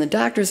authorities and the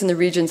doctors in the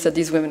region said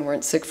these women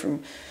weren't sick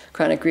from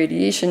chronic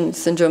radiation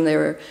syndrome.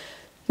 They're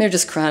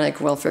just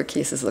chronic welfare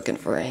cases looking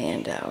for a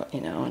handout,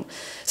 you know. And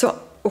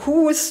so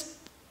who was,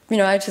 you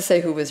know, I have to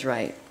say who was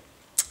right.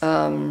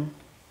 When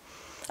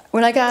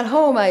I got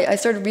home, I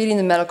started reading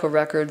the medical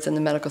records and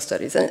the medical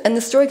studies, and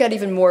the story got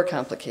even more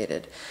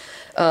complicated.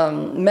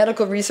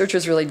 Medical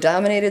researchers really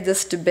dominated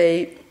this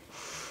debate,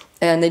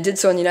 and they did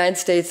so in the United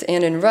States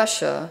and in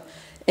Russia.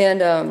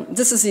 And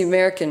this is the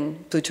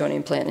American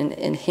plutonium plant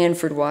in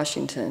Hanford,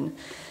 Washington.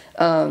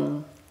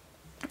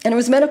 And it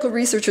was medical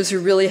researchers who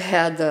really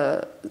had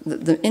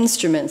the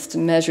instruments to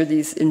measure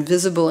these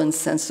invisible and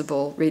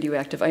sensible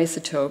radioactive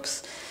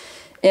isotopes.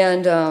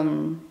 And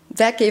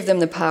that gave them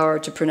the power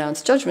to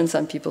pronounce judgments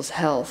on people's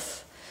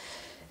health.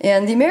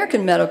 And the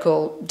American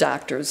medical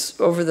doctors,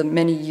 over the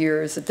many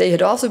years that they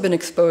had also been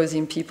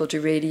exposing people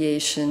to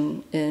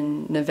radiation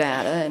in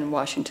Nevada and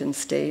Washington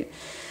State,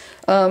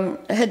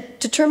 had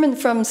determined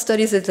from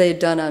studies that they had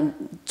done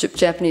on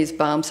Japanese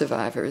bomb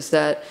survivors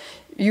that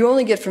you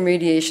only get from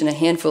radiation a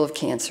handful of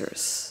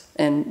cancers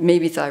and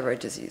maybe thyroid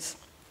disease.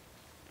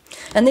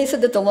 And they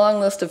said that the long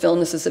list of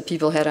illnesses that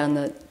people had on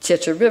the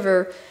Checha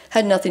River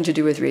had nothing to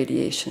do with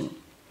radiation.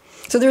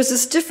 So there's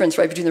this difference,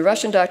 right, between the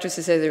Russian doctors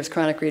who say there's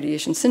chronic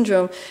radiation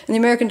syndrome and the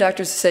American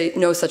doctors who say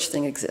no such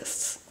thing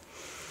exists.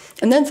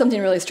 And then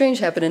something really strange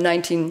happened in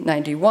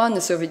 1991.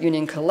 The Soviet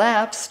Union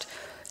collapsed.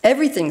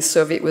 Everything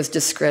Soviet was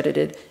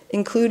discredited,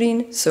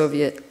 including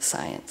Soviet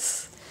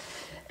science.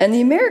 And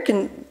the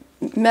American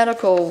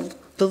medical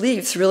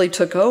beliefs really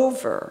took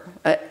over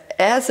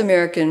as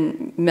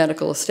American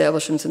medical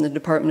establishments in the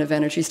Department of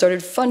Energy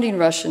started funding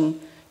Russian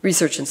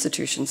research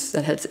institutions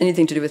that had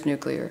anything to do with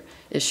nuclear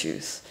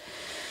issues.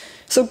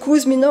 So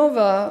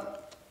Kuzminova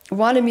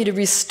wanted me to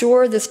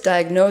restore this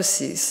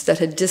diagnosis that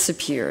had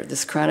disappeared,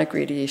 this chronic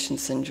radiation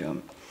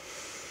syndrome.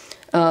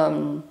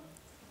 And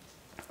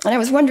I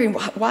was wondering,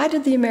 why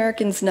did the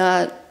Americans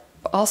not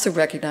also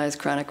recognize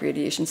chronic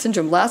radiation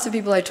syndrome? Lots of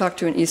people I talked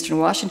to in Eastern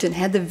Washington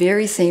had the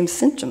very same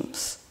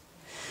symptoms.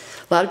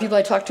 A lot of people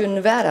I talked to in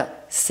Nevada,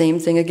 same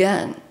thing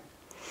again.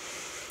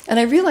 And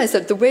I realized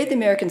that the way the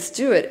Americans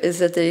do it is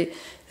that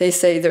they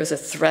say there's a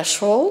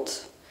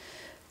threshold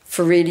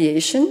for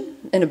radiation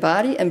in a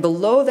body, and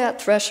below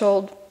that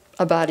threshold,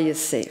 a body is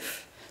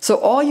safe. So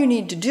all you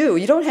need to do,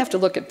 you don't have to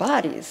look at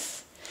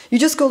bodies. You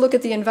just go look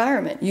at the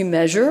environment. You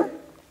measure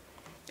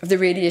if the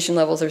radiation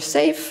levels are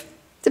safe,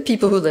 the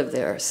people who live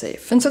there are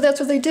safe. And so that's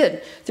what they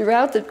did.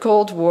 Throughout the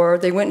Cold War,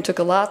 they went and took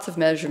lots of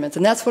measurements.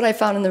 And that's what I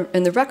found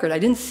in the record. I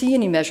didn't see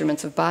any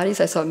measurements of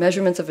bodies. I saw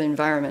measurements of the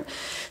environment.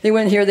 They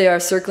went here, they are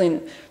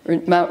circling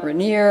Mount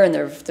Rainier, and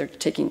they're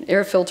taking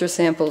air filter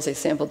samples. They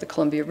sampled the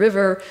Columbia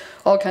River,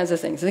 all kinds of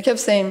things. And they kept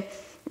saying,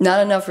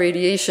 not enough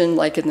radiation,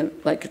 like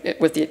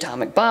with the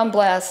atomic bomb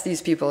blast,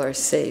 these people are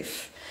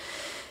safe.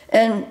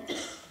 And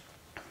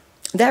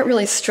that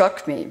really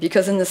struck me,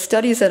 because in the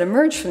studies that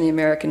emerged from the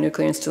American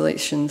nuclear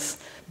installations,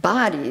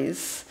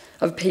 bodies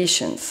of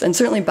patients, and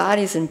certainly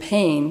bodies in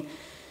pain,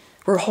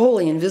 were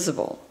wholly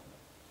invisible.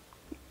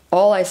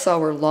 All I saw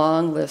were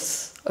long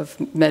lists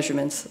of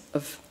measurements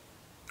of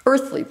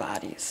earthly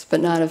bodies,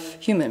 but not of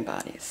human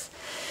bodies.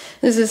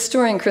 This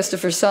historian,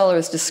 Christopher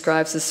Sellers,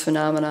 describes this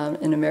phenomenon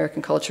in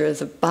American culture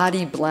as a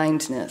body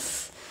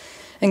blindness.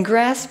 And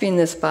grasping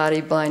this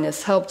body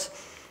blindness helped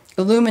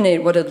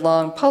illuminate what had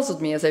long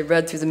puzzled me as I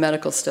read through the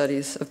medical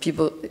studies of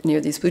people near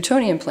these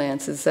plutonium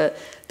plants, is that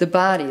the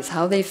bodies,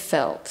 how they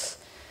felt,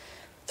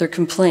 their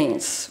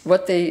complaints,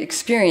 what they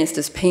experienced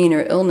as pain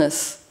or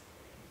illness,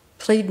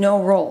 played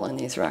no role in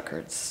these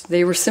records.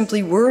 They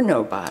simply were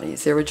no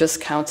bodies. They were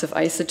just counts of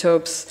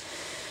isotopes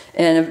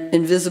and an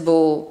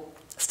invisible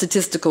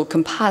statistical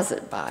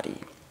composite body.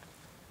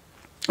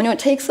 You know, it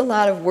takes a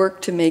lot of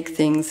work to make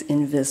things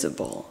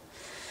invisible.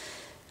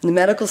 And the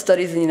medical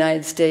studies in the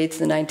United States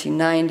in the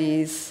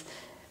 1990s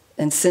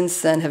and since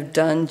then have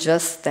done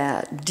just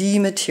that,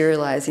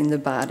 dematerializing the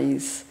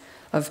bodies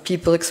of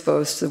people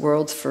exposed to the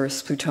world's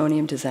first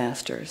plutonium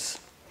disasters.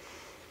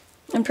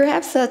 And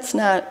perhaps that's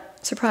not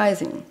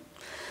surprising.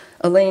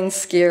 Elaine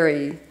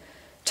Scarry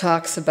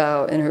talks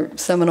about, in her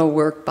seminal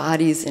work,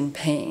 Bodies in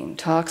Pain,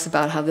 talks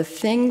about how the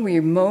thing we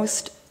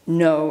most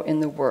know in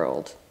the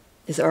world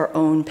is our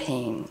own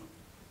pain.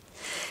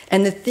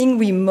 And the thing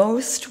we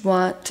most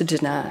want to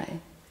deny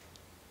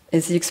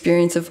is the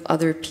experience of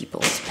other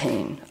people's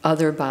pain,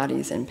 other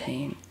bodies in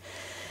pain.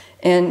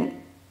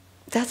 And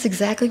that's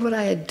exactly what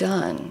I had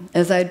done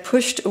as I had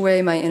pushed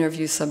away my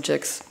interview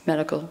subjects'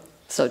 medical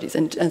studies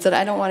and said,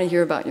 I don't want to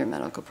hear about your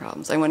medical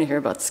problems. I want to hear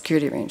about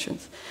security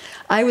arrangements.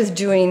 I was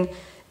doing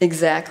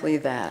exactly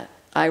that.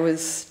 I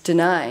was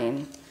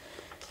denying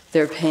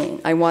their pain.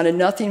 I wanted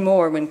nothing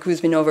more when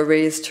Kuzminova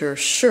raised her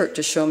shirt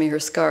to show me her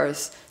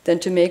scars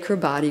than to make her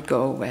body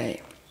go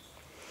away.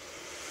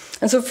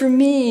 And so for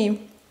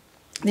me,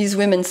 these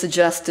women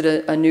suggested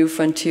a new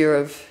frontier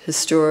of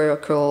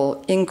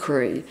historical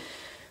inquiry,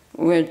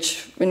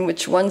 in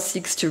which one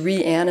seeks to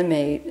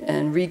reanimate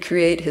and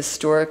recreate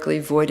historically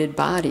voided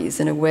bodies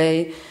in a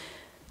way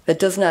that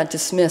does not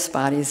dismiss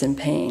bodies in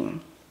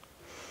pain.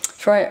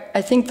 For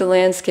I think the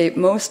landscape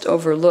most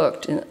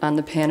overlooked on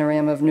the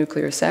panorama of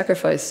nuclear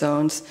sacrifice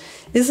zones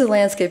is the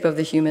landscape of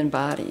the human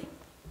body.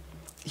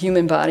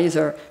 Human bodies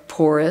are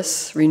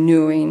porous,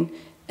 renewing,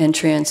 and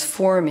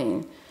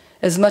transforming,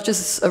 as much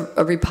as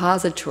a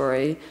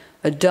repository,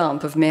 a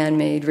dump of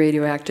man-made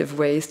radioactive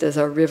waste as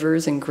our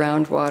rivers and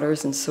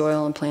groundwaters and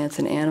soil and plants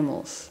and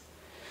animals.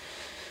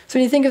 So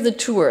when you think of the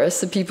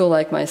tourists, the people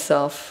like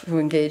myself who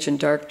engage in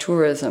dark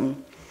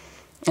tourism,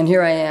 and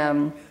here I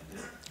am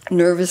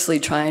nervously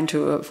trying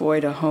to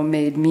avoid a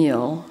homemade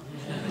meal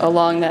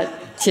along that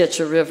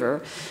Checha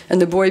River,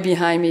 and the boy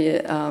behind me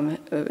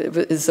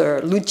is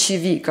our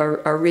Luchivik,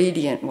 our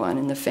radiant one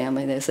in the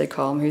family, as they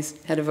call him.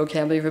 He's had a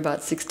vocabulary of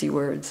about 60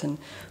 words and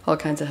all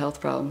kinds of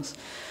health problems.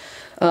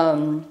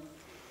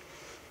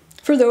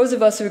 For those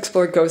of us who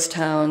explore ghost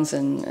towns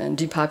and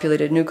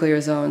depopulated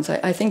nuclear zones,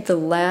 I think the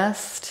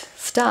last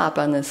stop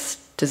on this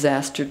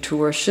disaster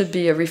tour should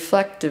be a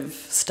reflective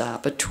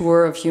stop, a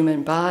tour of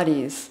human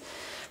bodies,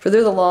 for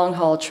they're the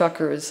long-haul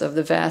truckers of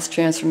the vast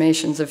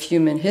transformations of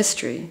human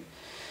history.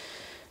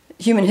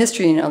 Human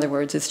history, in other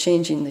words, is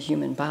changing the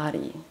human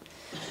body.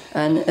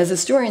 And as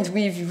historians,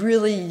 we've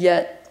really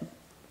yet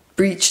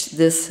breached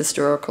this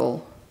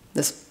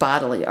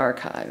bodily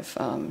archive,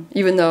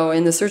 even though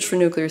in the search for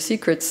nuclear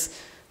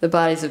secrets, the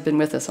bodies have been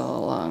with us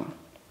all along.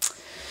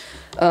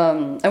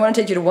 I want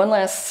to take you to one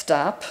last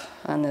stop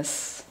on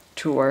this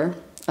tour.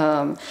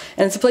 And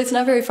it's a place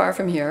not very far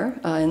from here,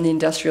 in the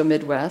industrial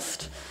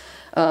Midwest.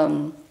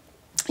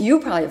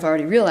 You probably have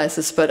already realized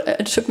this, but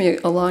it took me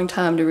a long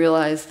time to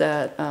realize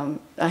that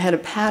I had a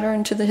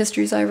pattern to the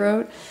histories I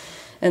wrote,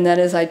 and that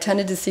is I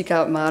tended to seek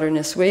out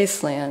modernist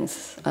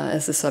wastelands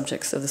as the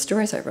subjects of the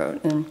stories I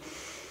wrote. And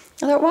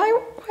I thought,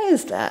 why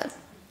is that?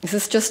 Is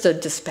this just a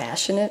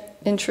dispassionate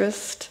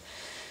interest?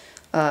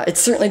 It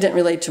certainly didn't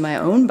relate to my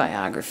own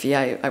biography.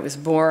 I was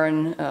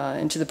born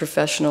into the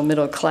professional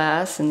middle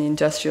class in the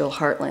industrial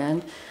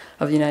heartland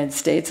of the United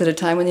States at a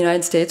time when the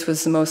United States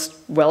was the most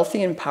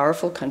wealthy and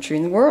powerful country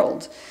in the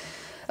world.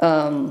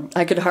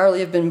 I could hardly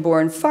have been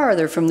born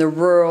farther from the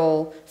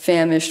rural,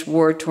 famished,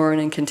 war-torn,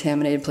 and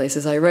contaminated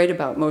places I write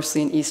about,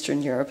 mostly in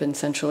Eastern Europe and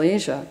Central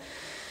Asia.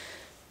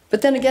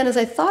 But then again, as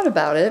I thought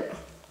about it,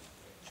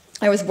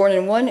 I was born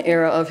in one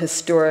era of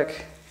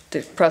historic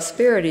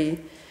prosperity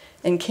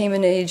and came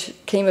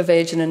of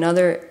age in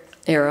another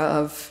era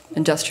of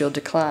industrial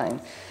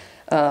decline.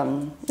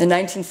 In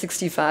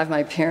 1965,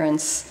 my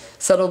parents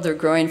settled their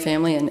growing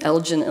family in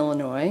Elgin,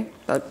 Illinois,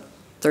 about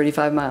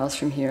 35 miles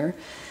from here.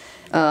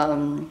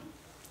 The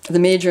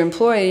major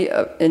employee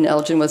in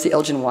Elgin was the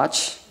Elgin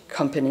Watch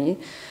Company,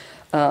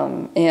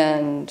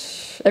 and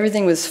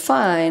everything was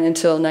fine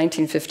until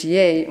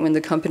 1958, when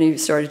the company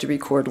started to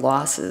record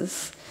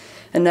losses.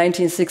 In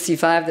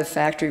 1965, the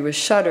factory was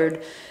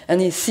shuttered, and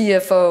the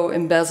CFO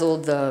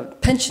embezzled the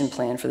pension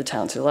plan for the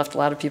town, so it left a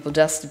lot of people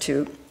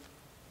destitute.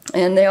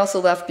 And they also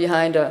left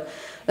behind a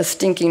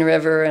stinking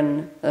river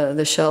and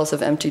the shells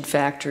of emptied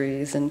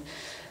factories and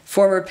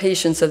former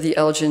patients of the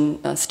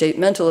Elgin State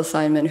Mental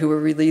Assignment who were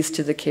released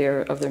to the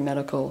care of their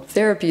medical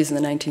therapies in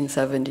the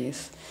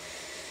 1970s.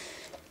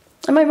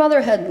 And my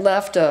mother had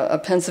left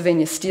a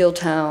Pennsylvania steel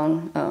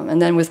town,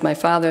 and then with my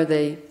father,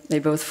 they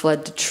both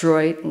fled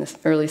Detroit in the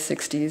early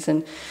 60s,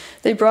 and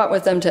they brought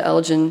with them to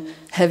Elgin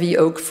heavy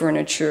oak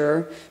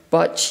furniture,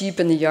 bought cheap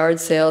in the yard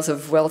sales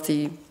of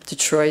wealthy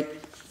Detroit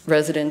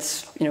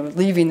residents,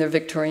 leaving their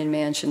Victorian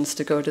mansions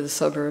to go to the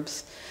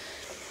suburbs.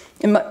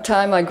 In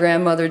time, my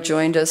grandmother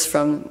joined us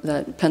from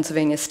that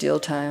Pennsylvania steel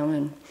town,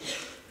 and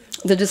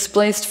the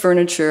displaced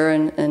furniture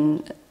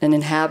and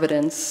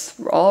inhabitants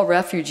were all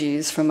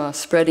refugees from a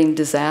spreading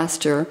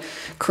disaster,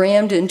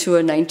 crammed into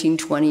a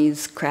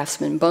 1920s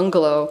craftsman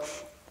bungalow,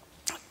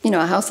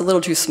 a house a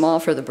little too small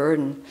for the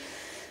burden.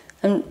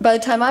 And by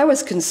the time I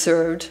was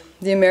conserved,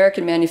 the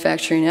American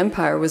manufacturing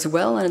empire was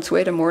well on its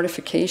way to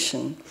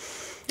mortification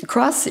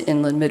across the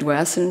inland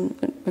Midwest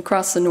and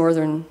across the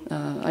northern,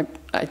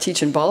 I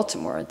teach in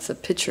Baltimore. It's a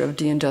picture of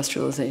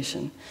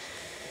deindustrialization.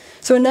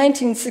 So in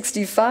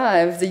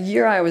 1965, the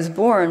year I was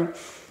born,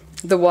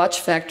 the watch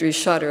factory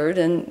shuttered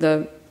and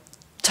the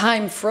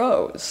time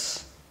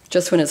froze,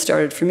 just when it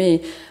started for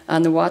me,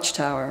 on the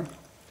watchtower.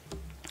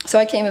 So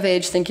I came of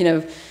age thinking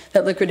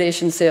that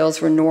liquidation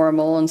sales were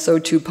normal, and so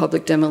too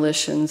public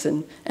demolitions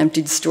and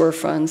emptied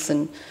storefronts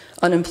and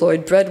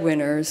unemployed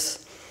breadwinners.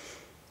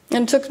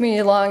 And it took me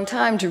a long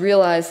time to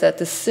realize that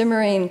the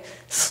simmering,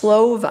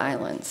 slow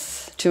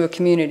violence to a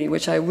community,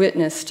 which I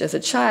witnessed as a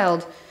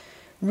child,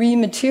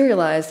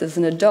 rematerialized as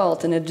an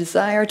adult in a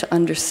desire to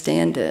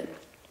understand it.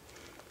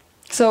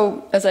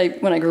 So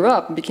when I grew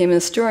up and became a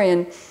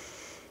historian,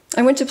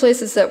 I went to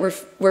places that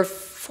where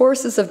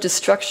forces of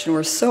destruction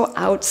were so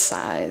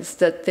outsized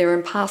that they were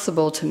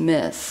impossible to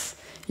miss.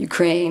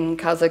 Ukraine,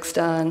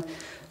 Kazakhstan,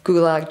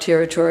 Gulag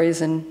territories,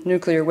 and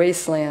nuclear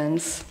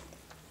wastelands.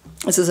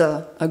 This is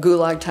a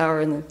Gulag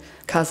tower in the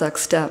Kazakh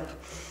steppe.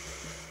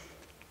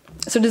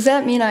 So does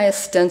that mean I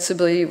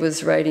ostensibly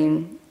was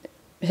writing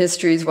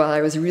histories while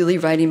I was really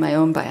writing my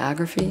own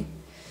biography?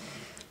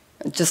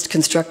 Just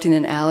constructing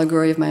an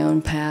allegory of my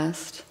own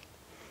past?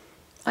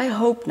 I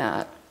hope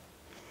not.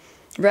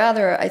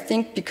 Rather, I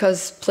think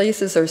because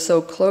places are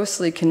so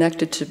closely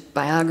connected to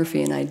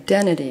biography and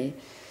identity,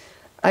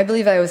 I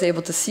believe I was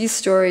able to see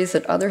stories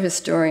that other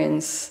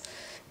historians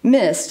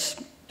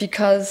missed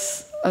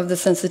because of the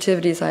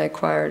sensitivities I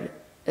acquired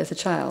as a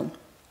child.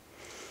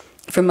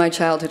 From my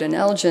childhood in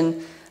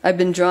Elgin, I've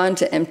been drawn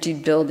to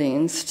emptied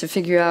buildings to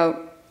figure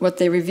out what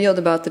they revealed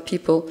about the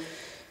people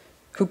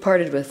who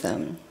parted with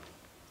them.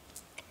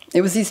 It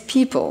was these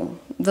people,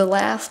 the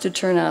last to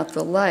turn out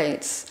the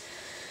lights,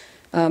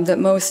 that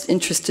most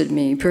interested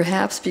me,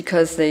 perhaps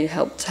because they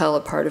helped tell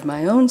a part of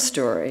my own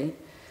story,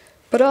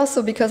 but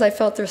also because I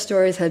felt their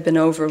stories had been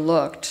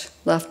overlooked,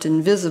 left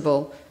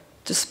invisible,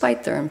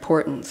 despite their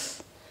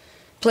importance.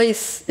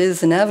 Place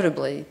is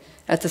inevitably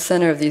at the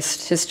center of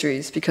these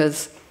histories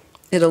because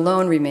it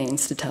alone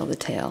remains to tell the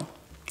tale.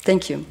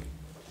 Thank you.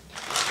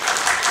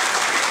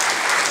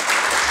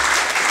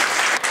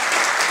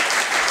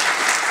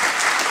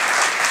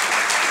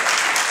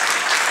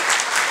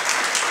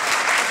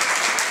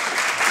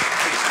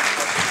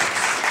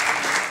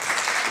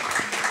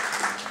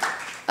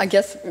 I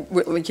guess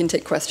we can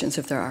take questions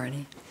if there are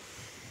any.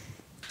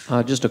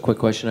 Just a quick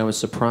question. I was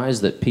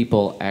surprised that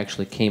people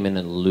actually came in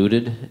and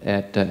looted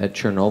at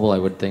Chernobyl. I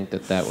would think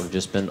that that would have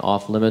just been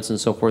off limits and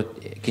so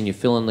forth. Can you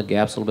fill in the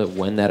gaps a little bit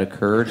when that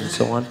occurred and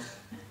so on?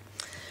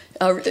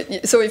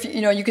 So if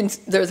you can,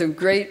 there's a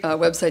great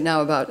website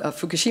now about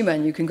Fukushima,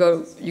 and you can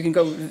go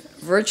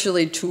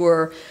virtually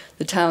tour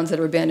the towns that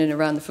are abandoned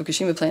around the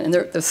Fukushima plant, and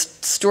the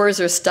stores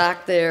are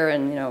stocked there,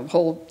 and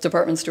whole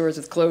department stores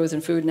with clothes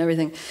and food and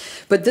everything.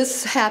 But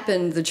this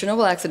happened, the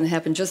Chernobyl accident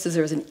happened just as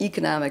there was an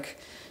economic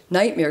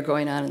nightmare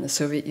going on in the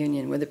Soviet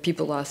Union, where the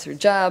people lost their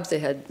jobs, they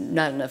had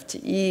not enough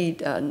to eat,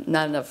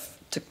 not enough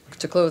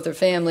to clothe their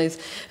families,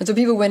 and so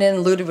people went in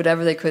and looted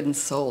whatever they could and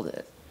sold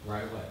it.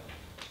 Right away.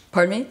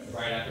 Pardon me?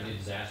 Right after the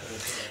disaster?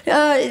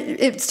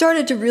 It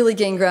started to really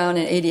gain ground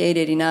in '88,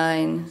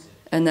 '89,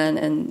 and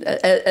then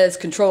as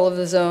control of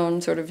the zone,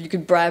 sort of, you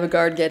could bribe a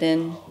guard, get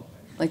in,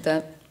 like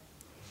that.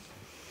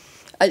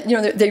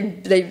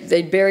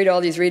 They buried all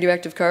these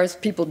radioactive cars.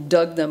 People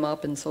dug them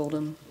up and sold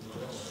them.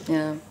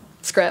 Yeah,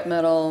 scrap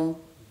metal,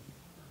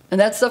 and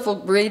that stuff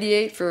will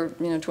radiate for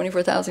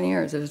 24,000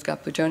 years if it's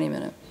got plutonium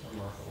in it.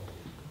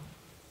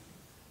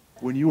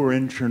 When you were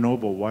in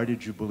Chernobyl, why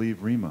did you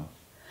believe Rima?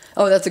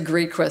 Oh, that's a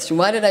great question.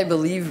 Why did I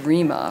believe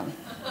Rima?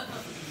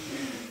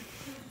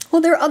 Well,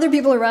 there are other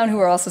people around who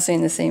are also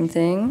saying the same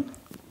thing.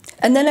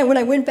 And then when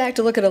I went back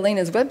to look at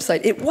Elena's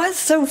website, it was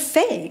so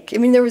fake. I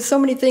mean, there were so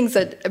many things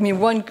that,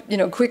 one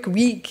quick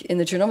week in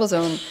the Chernobyl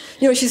zone,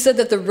 she said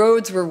that the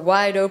roads were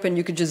wide open.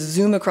 You could just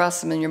zoom across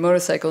them in your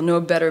motorcycle.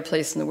 No better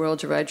place in the world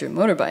to ride your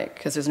motorbike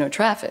because there's no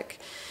traffic.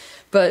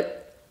 But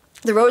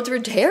the roads were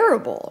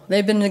terrible.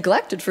 They'd been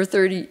neglected for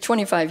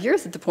 25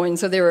 years at the point,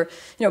 so they were,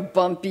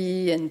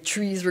 bumpy, and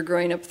trees were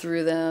growing up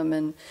through them,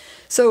 and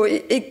so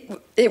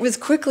it was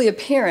quickly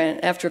apparent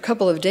after a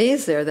couple of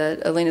days there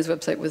that Elena's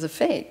website was a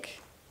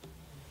fake.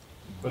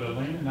 But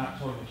Elena not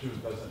telling the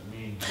truth doesn't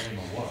mean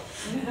Rima was.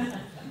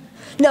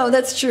 No,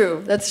 that's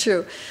true. That's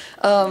true.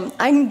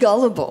 I'm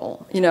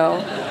gullible,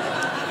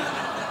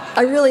 I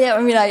really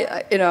am.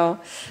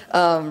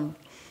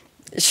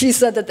 She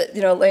said that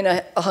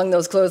Elena hung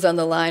those clothes on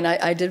the line.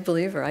 I did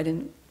believe her. I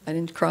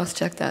didn't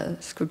cross-check that.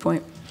 That's a good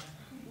point.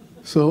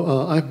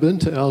 So I've been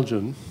to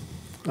Elgin.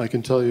 I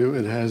can tell you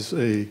it has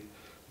a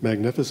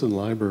magnificent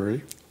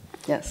library.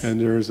 Yes. And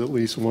there is at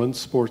least one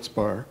sports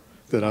bar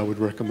that I would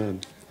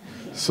recommend.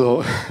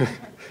 So,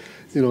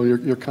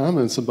 your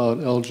comments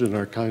about Elgin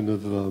are kind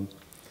of,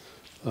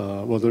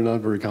 well, they're not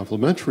very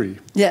complimentary.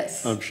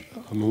 Yes.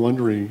 I'm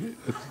wondering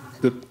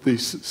if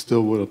these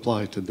still would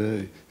apply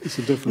today. It's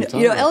a different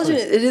time. Elgin,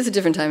 it is a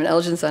different time, and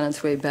Elgin's on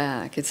its way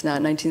back. It's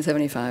not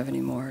 1975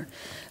 anymore.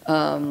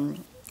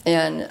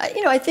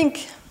 I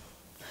think,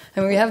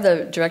 we have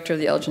the director of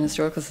the Elgin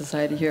Historical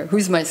Society here,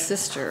 who's my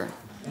sister.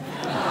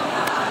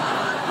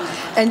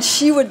 And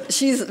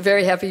she's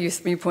very happy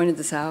you pointed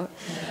this out.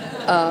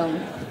 I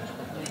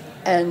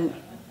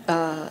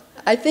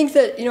think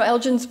that,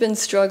 Elgin's been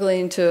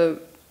struggling to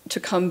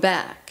come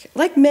back,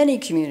 like many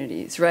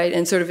communities, right?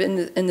 And sort of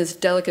in this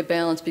delicate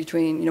balance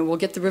between, we'll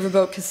get the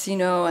riverboat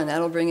casino, and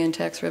that'll bring in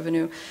tax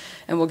revenue,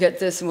 and we'll get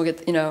this, and we'll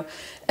get,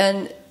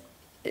 and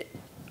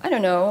I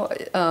don't know.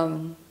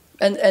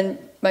 And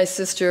my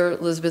sister,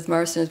 Elizabeth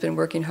Marston, has been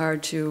working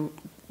hard to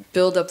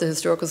build up the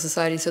Historical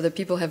Society so that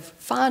people have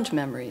fond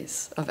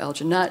memories of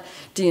Elgin, not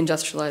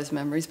deindustrialized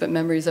memories, but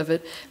memories of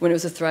it when it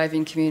was a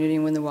thriving community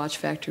and when the watch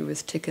factory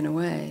was ticking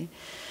away.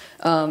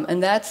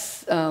 And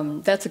that's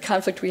a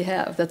conflict we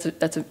have. That's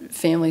a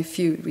family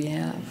feud we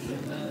have.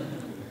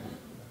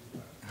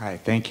 Hi,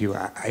 thank you.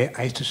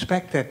 I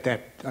suspect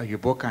that your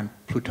book on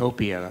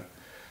Plutopia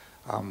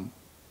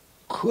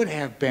could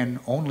have been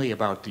only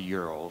about the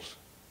Urals,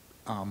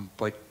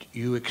 but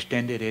you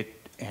extended it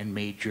and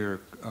made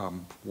your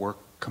work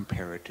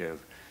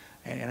comparative.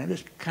 And I'm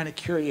just kind of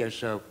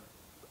curious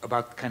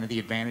about kind of the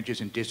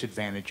advantages and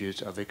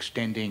disadvantages of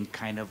extending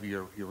kind of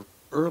your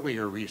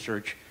earlier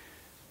research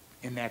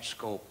in that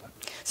scope.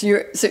 So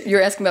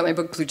you're asking about my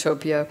book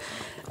Plutopia,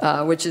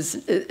 which is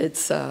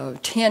it's a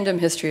tandem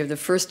history of the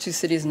first two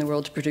cities in the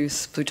world to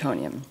produce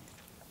plutonium.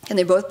 And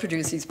they both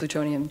produced these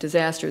plutonium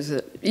disasters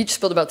that each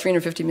spilled about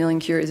 350 million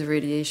curies of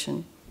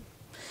radiation,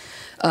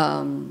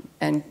 and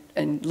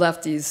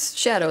left these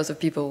shadows of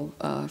people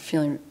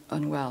feeling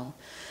unwell.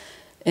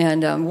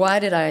 And why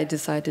did I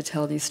decide to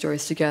tell these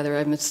stories together?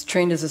 I'm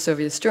trained as a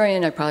Soviet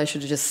historian. I probably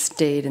should have just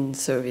stayed in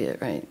Soviet,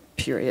 right,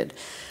 period.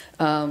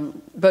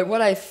 But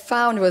what I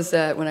found was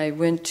that when I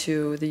went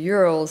to the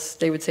Urals,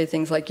 they would say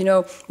things like,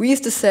 we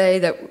used to say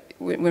that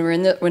when we're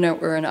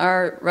in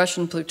our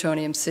Russian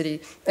plutonium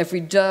city, if we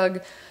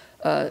dug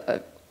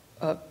a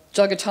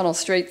tunnel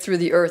straight through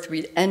the earth,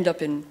 we'd end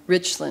up in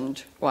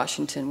Richland,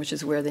 Washington, which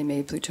is where they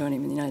made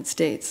plutonium in the United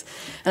States.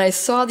 And I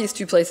saw these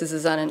two places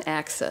as on an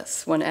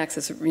axis, one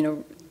axis,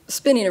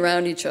 spinning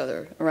around each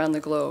other, around the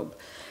globe.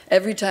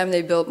 Every time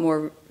they built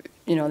more,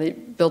 they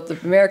built the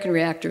American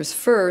reactors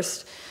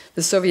first,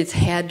 the Soviets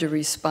had to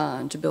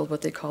respond to build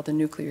what they called the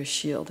nuclear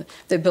shield.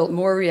 They built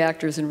more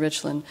reactors in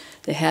Richland.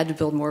 They had to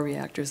build more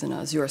reactors in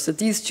Ozure. So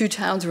these two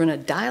towns were in a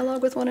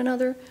dialogue with one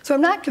another. So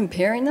I'm not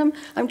comparing them.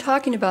 I'm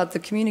talking about the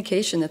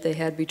communication that they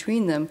had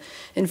between them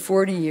in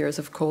 40 years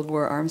of Cold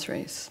War arms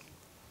race.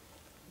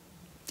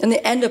 And they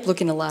end up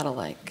looking a lot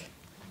alike.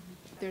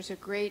 There's a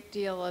great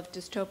deal of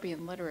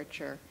dystopian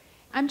literature.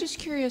 I'm just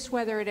curious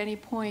whether at any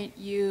point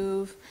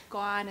you've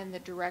gone in the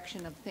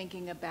direction of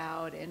thinking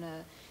about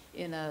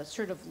in a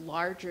sort of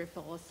larger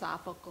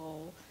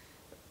philosophical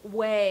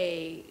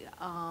way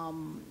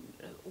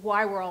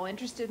why we're all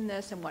interested in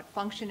this and what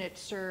function it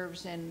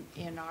serves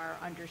in our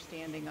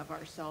understanding of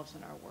ourselves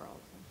and our world.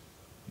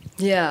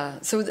 Yeah,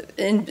 so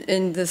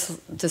in this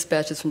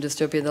Dispatches from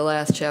Dystopia, the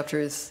last chapter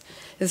is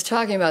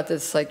talking about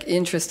this like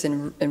interest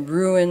in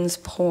ruins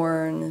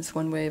porn is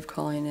one way of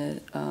calling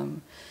it.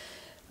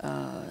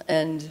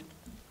 And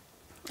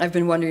I've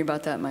been wondering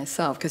about that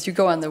myself, because you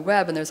go on the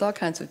web and there's all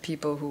kinds of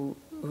people who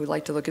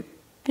like to look at,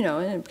 you know,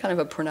 in kind of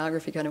a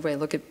pornography kind of way,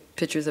 look at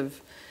pictures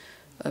of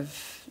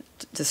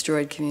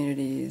destroyed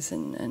communities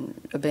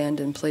and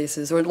abandoned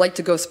places, or like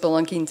to go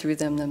spelunking through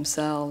them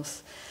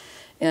themselves.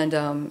 And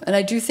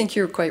I do think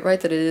you're quite right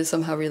that it is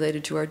somehow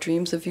related to our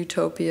dreams of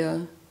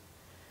utopia.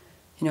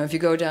 You know, if you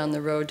go down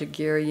the road to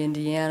Gary,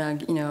 Indiana,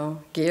 you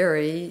know,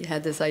 Gary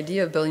had this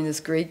idea of building this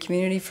great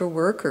community for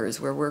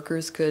workers, where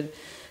workers could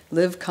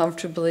live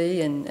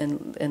comfortably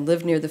and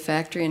live near the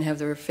factory and have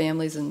their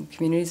families and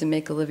communities and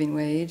make a living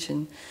wage.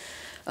 And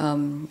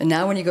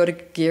now when you go to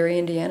Gary,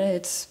 Indiana,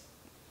 it's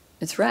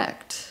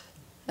wrecked.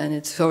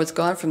 And so it's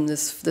gone from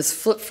this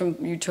flip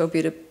from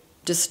utopia to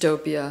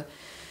dystopia.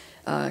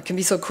 It can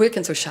be so quick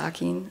and so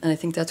shocking, and I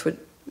think that's what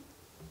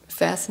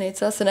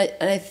fascinates us. And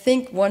I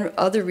think one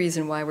other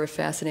reason why we're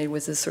fascinated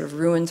with this sort of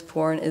ruins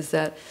porn is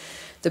that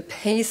the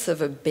pace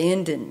of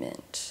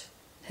abandonment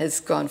has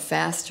gone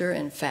faster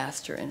and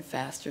faster and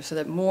faster, so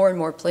that more and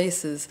more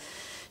places,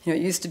 you know,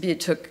 it used to be it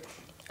took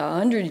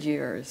 100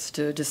 years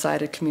to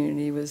decide a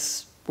community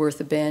was worth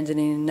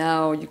abandoning, and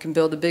now you can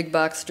build a big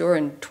box store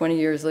and 20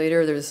 years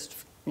later there's,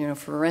 you know,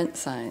 for rent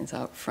signs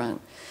out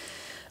front.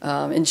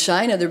 In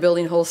China, they're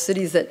building whole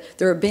cities that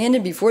they're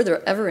abandoned before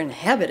they're ever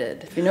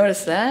inhabited. If you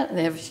notice that,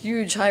 they have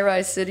huge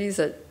high-rise cities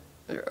that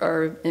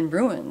are in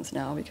ruins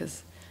now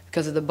because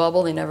of the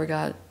bubble. They never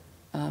got.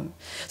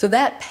 So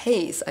that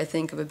pace, I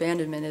think, of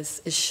abandonment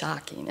is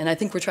shocking, and I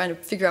think we're trying to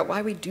figure out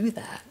why we do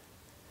that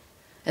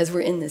as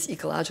we're in this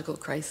ecological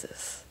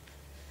crisis.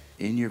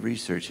 In your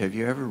research, have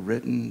you ever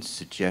written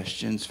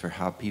suggestions for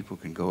how people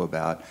can go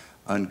about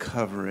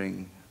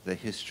uncovering the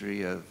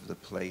history of the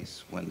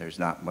place when there's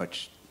not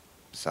much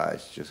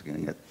besides just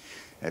getting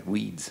at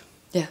weeds?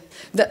 Yeah,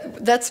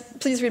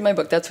 please read my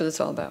book. That's what it's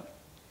all about.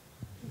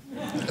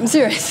 I'm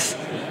serious.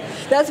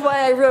 That's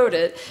why I wrote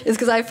it, is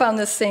because I found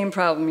this same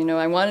problem. You know,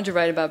 I wanted to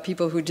write about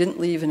people who didn't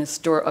leave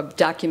a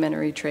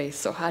documentary trace,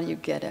 so how do you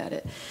get at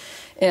it?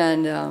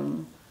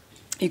 And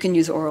you can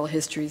use oral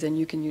histories, and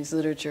you can use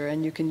literature,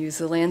 and you can use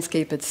the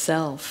landscape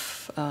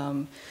itself.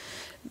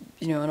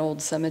 You know, an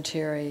old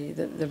cemetery,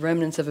 the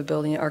remnants of a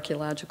building,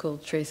 archaeological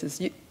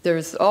traces.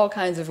 There's all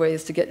kinds of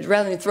ways to get,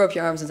 rather than throw up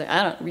your arms and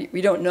say,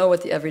 we don't know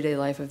what the everyday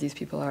life of these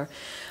people are.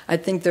 I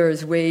think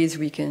there's ways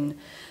we can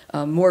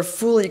more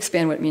fully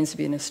expand what it means to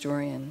be an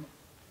historian.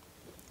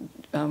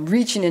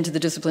 Reaching into the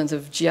disciplines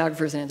of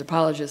geographers and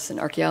anthropologists and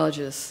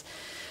archaeologists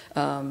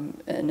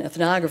and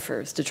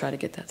ethnographers to try to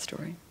get that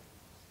story.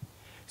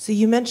 So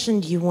you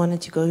mentioned you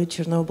wanted to go to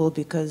Chernobyl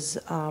because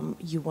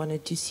you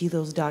wanted to see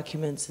those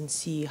documents and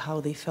see how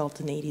they felt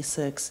in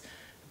 '86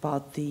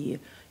 about the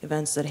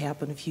events that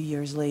happened a few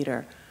years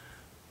later.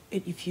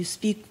 If you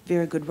speak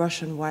very good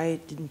Russian, why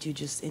didn't you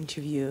just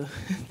interview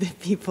the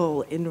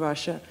people in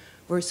Russia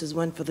versus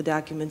went for the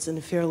documents in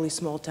a fairly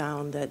small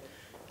town that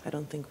I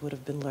don't think would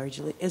have been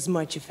largely as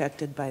much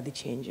affected by the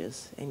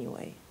changes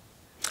anyway?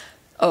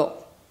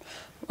 Oh,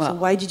 wow. So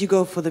why did you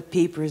go for the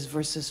papers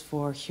versus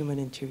for human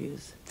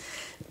interviews?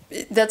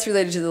 That's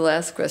related to the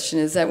last question,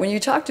 is that when you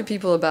talk to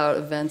people about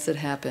events that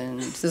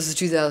happened, this is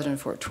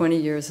 2004, 20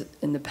 years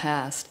in the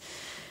past,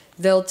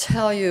 they'll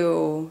tell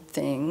you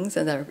things,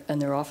 and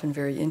they're often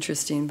very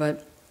interesting,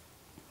 but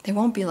they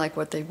won't be like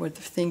what they were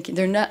thinking.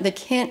 They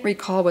can't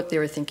recall what they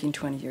were thinking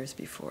 20 years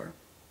before,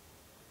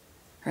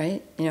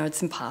 right? You know,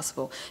 it's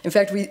impossible. In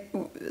fact,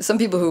 some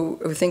people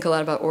who think a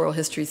lot about oral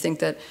history think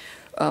that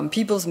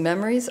people's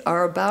memories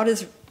are about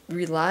as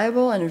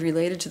reliable and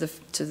related to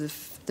the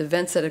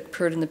events that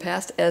occurred in the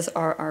past as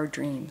are our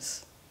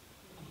dreams.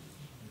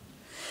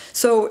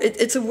 So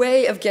it's a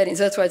way of getting,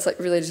 so that's why it's like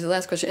related to the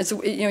last question. It's,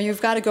 you know,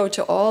 you've got to go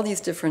to all these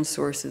different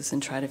sources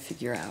and try to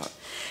figure out.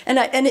 And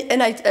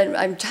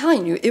I'm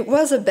telling you, it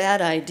was a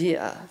bad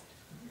idea,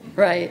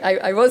 right?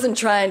 I wasn't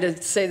trying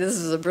to say this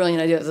is a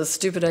brilliant idea, it was a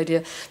stupid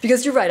idea.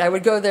 Because you're right, I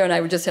would go there and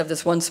I would just have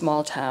this one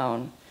small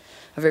town,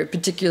 a very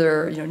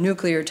particular, you know,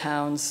 nuclear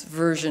town's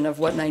version of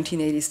what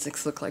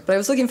 1986 looked like. But I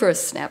was looking for a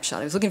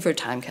snapshot, I was looking for a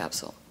time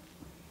capsule.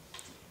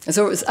 And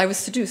so I was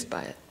seduced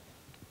by it.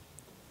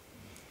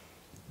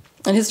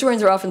 And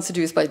historians are often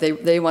seduced by,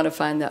 they want to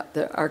find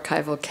the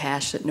archival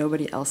cache that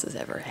nobody else has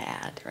ever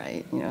had,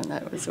 right? You know, and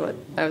that was what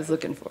I was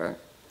looking for.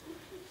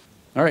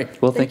 All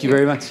right. Well, thank you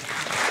very much.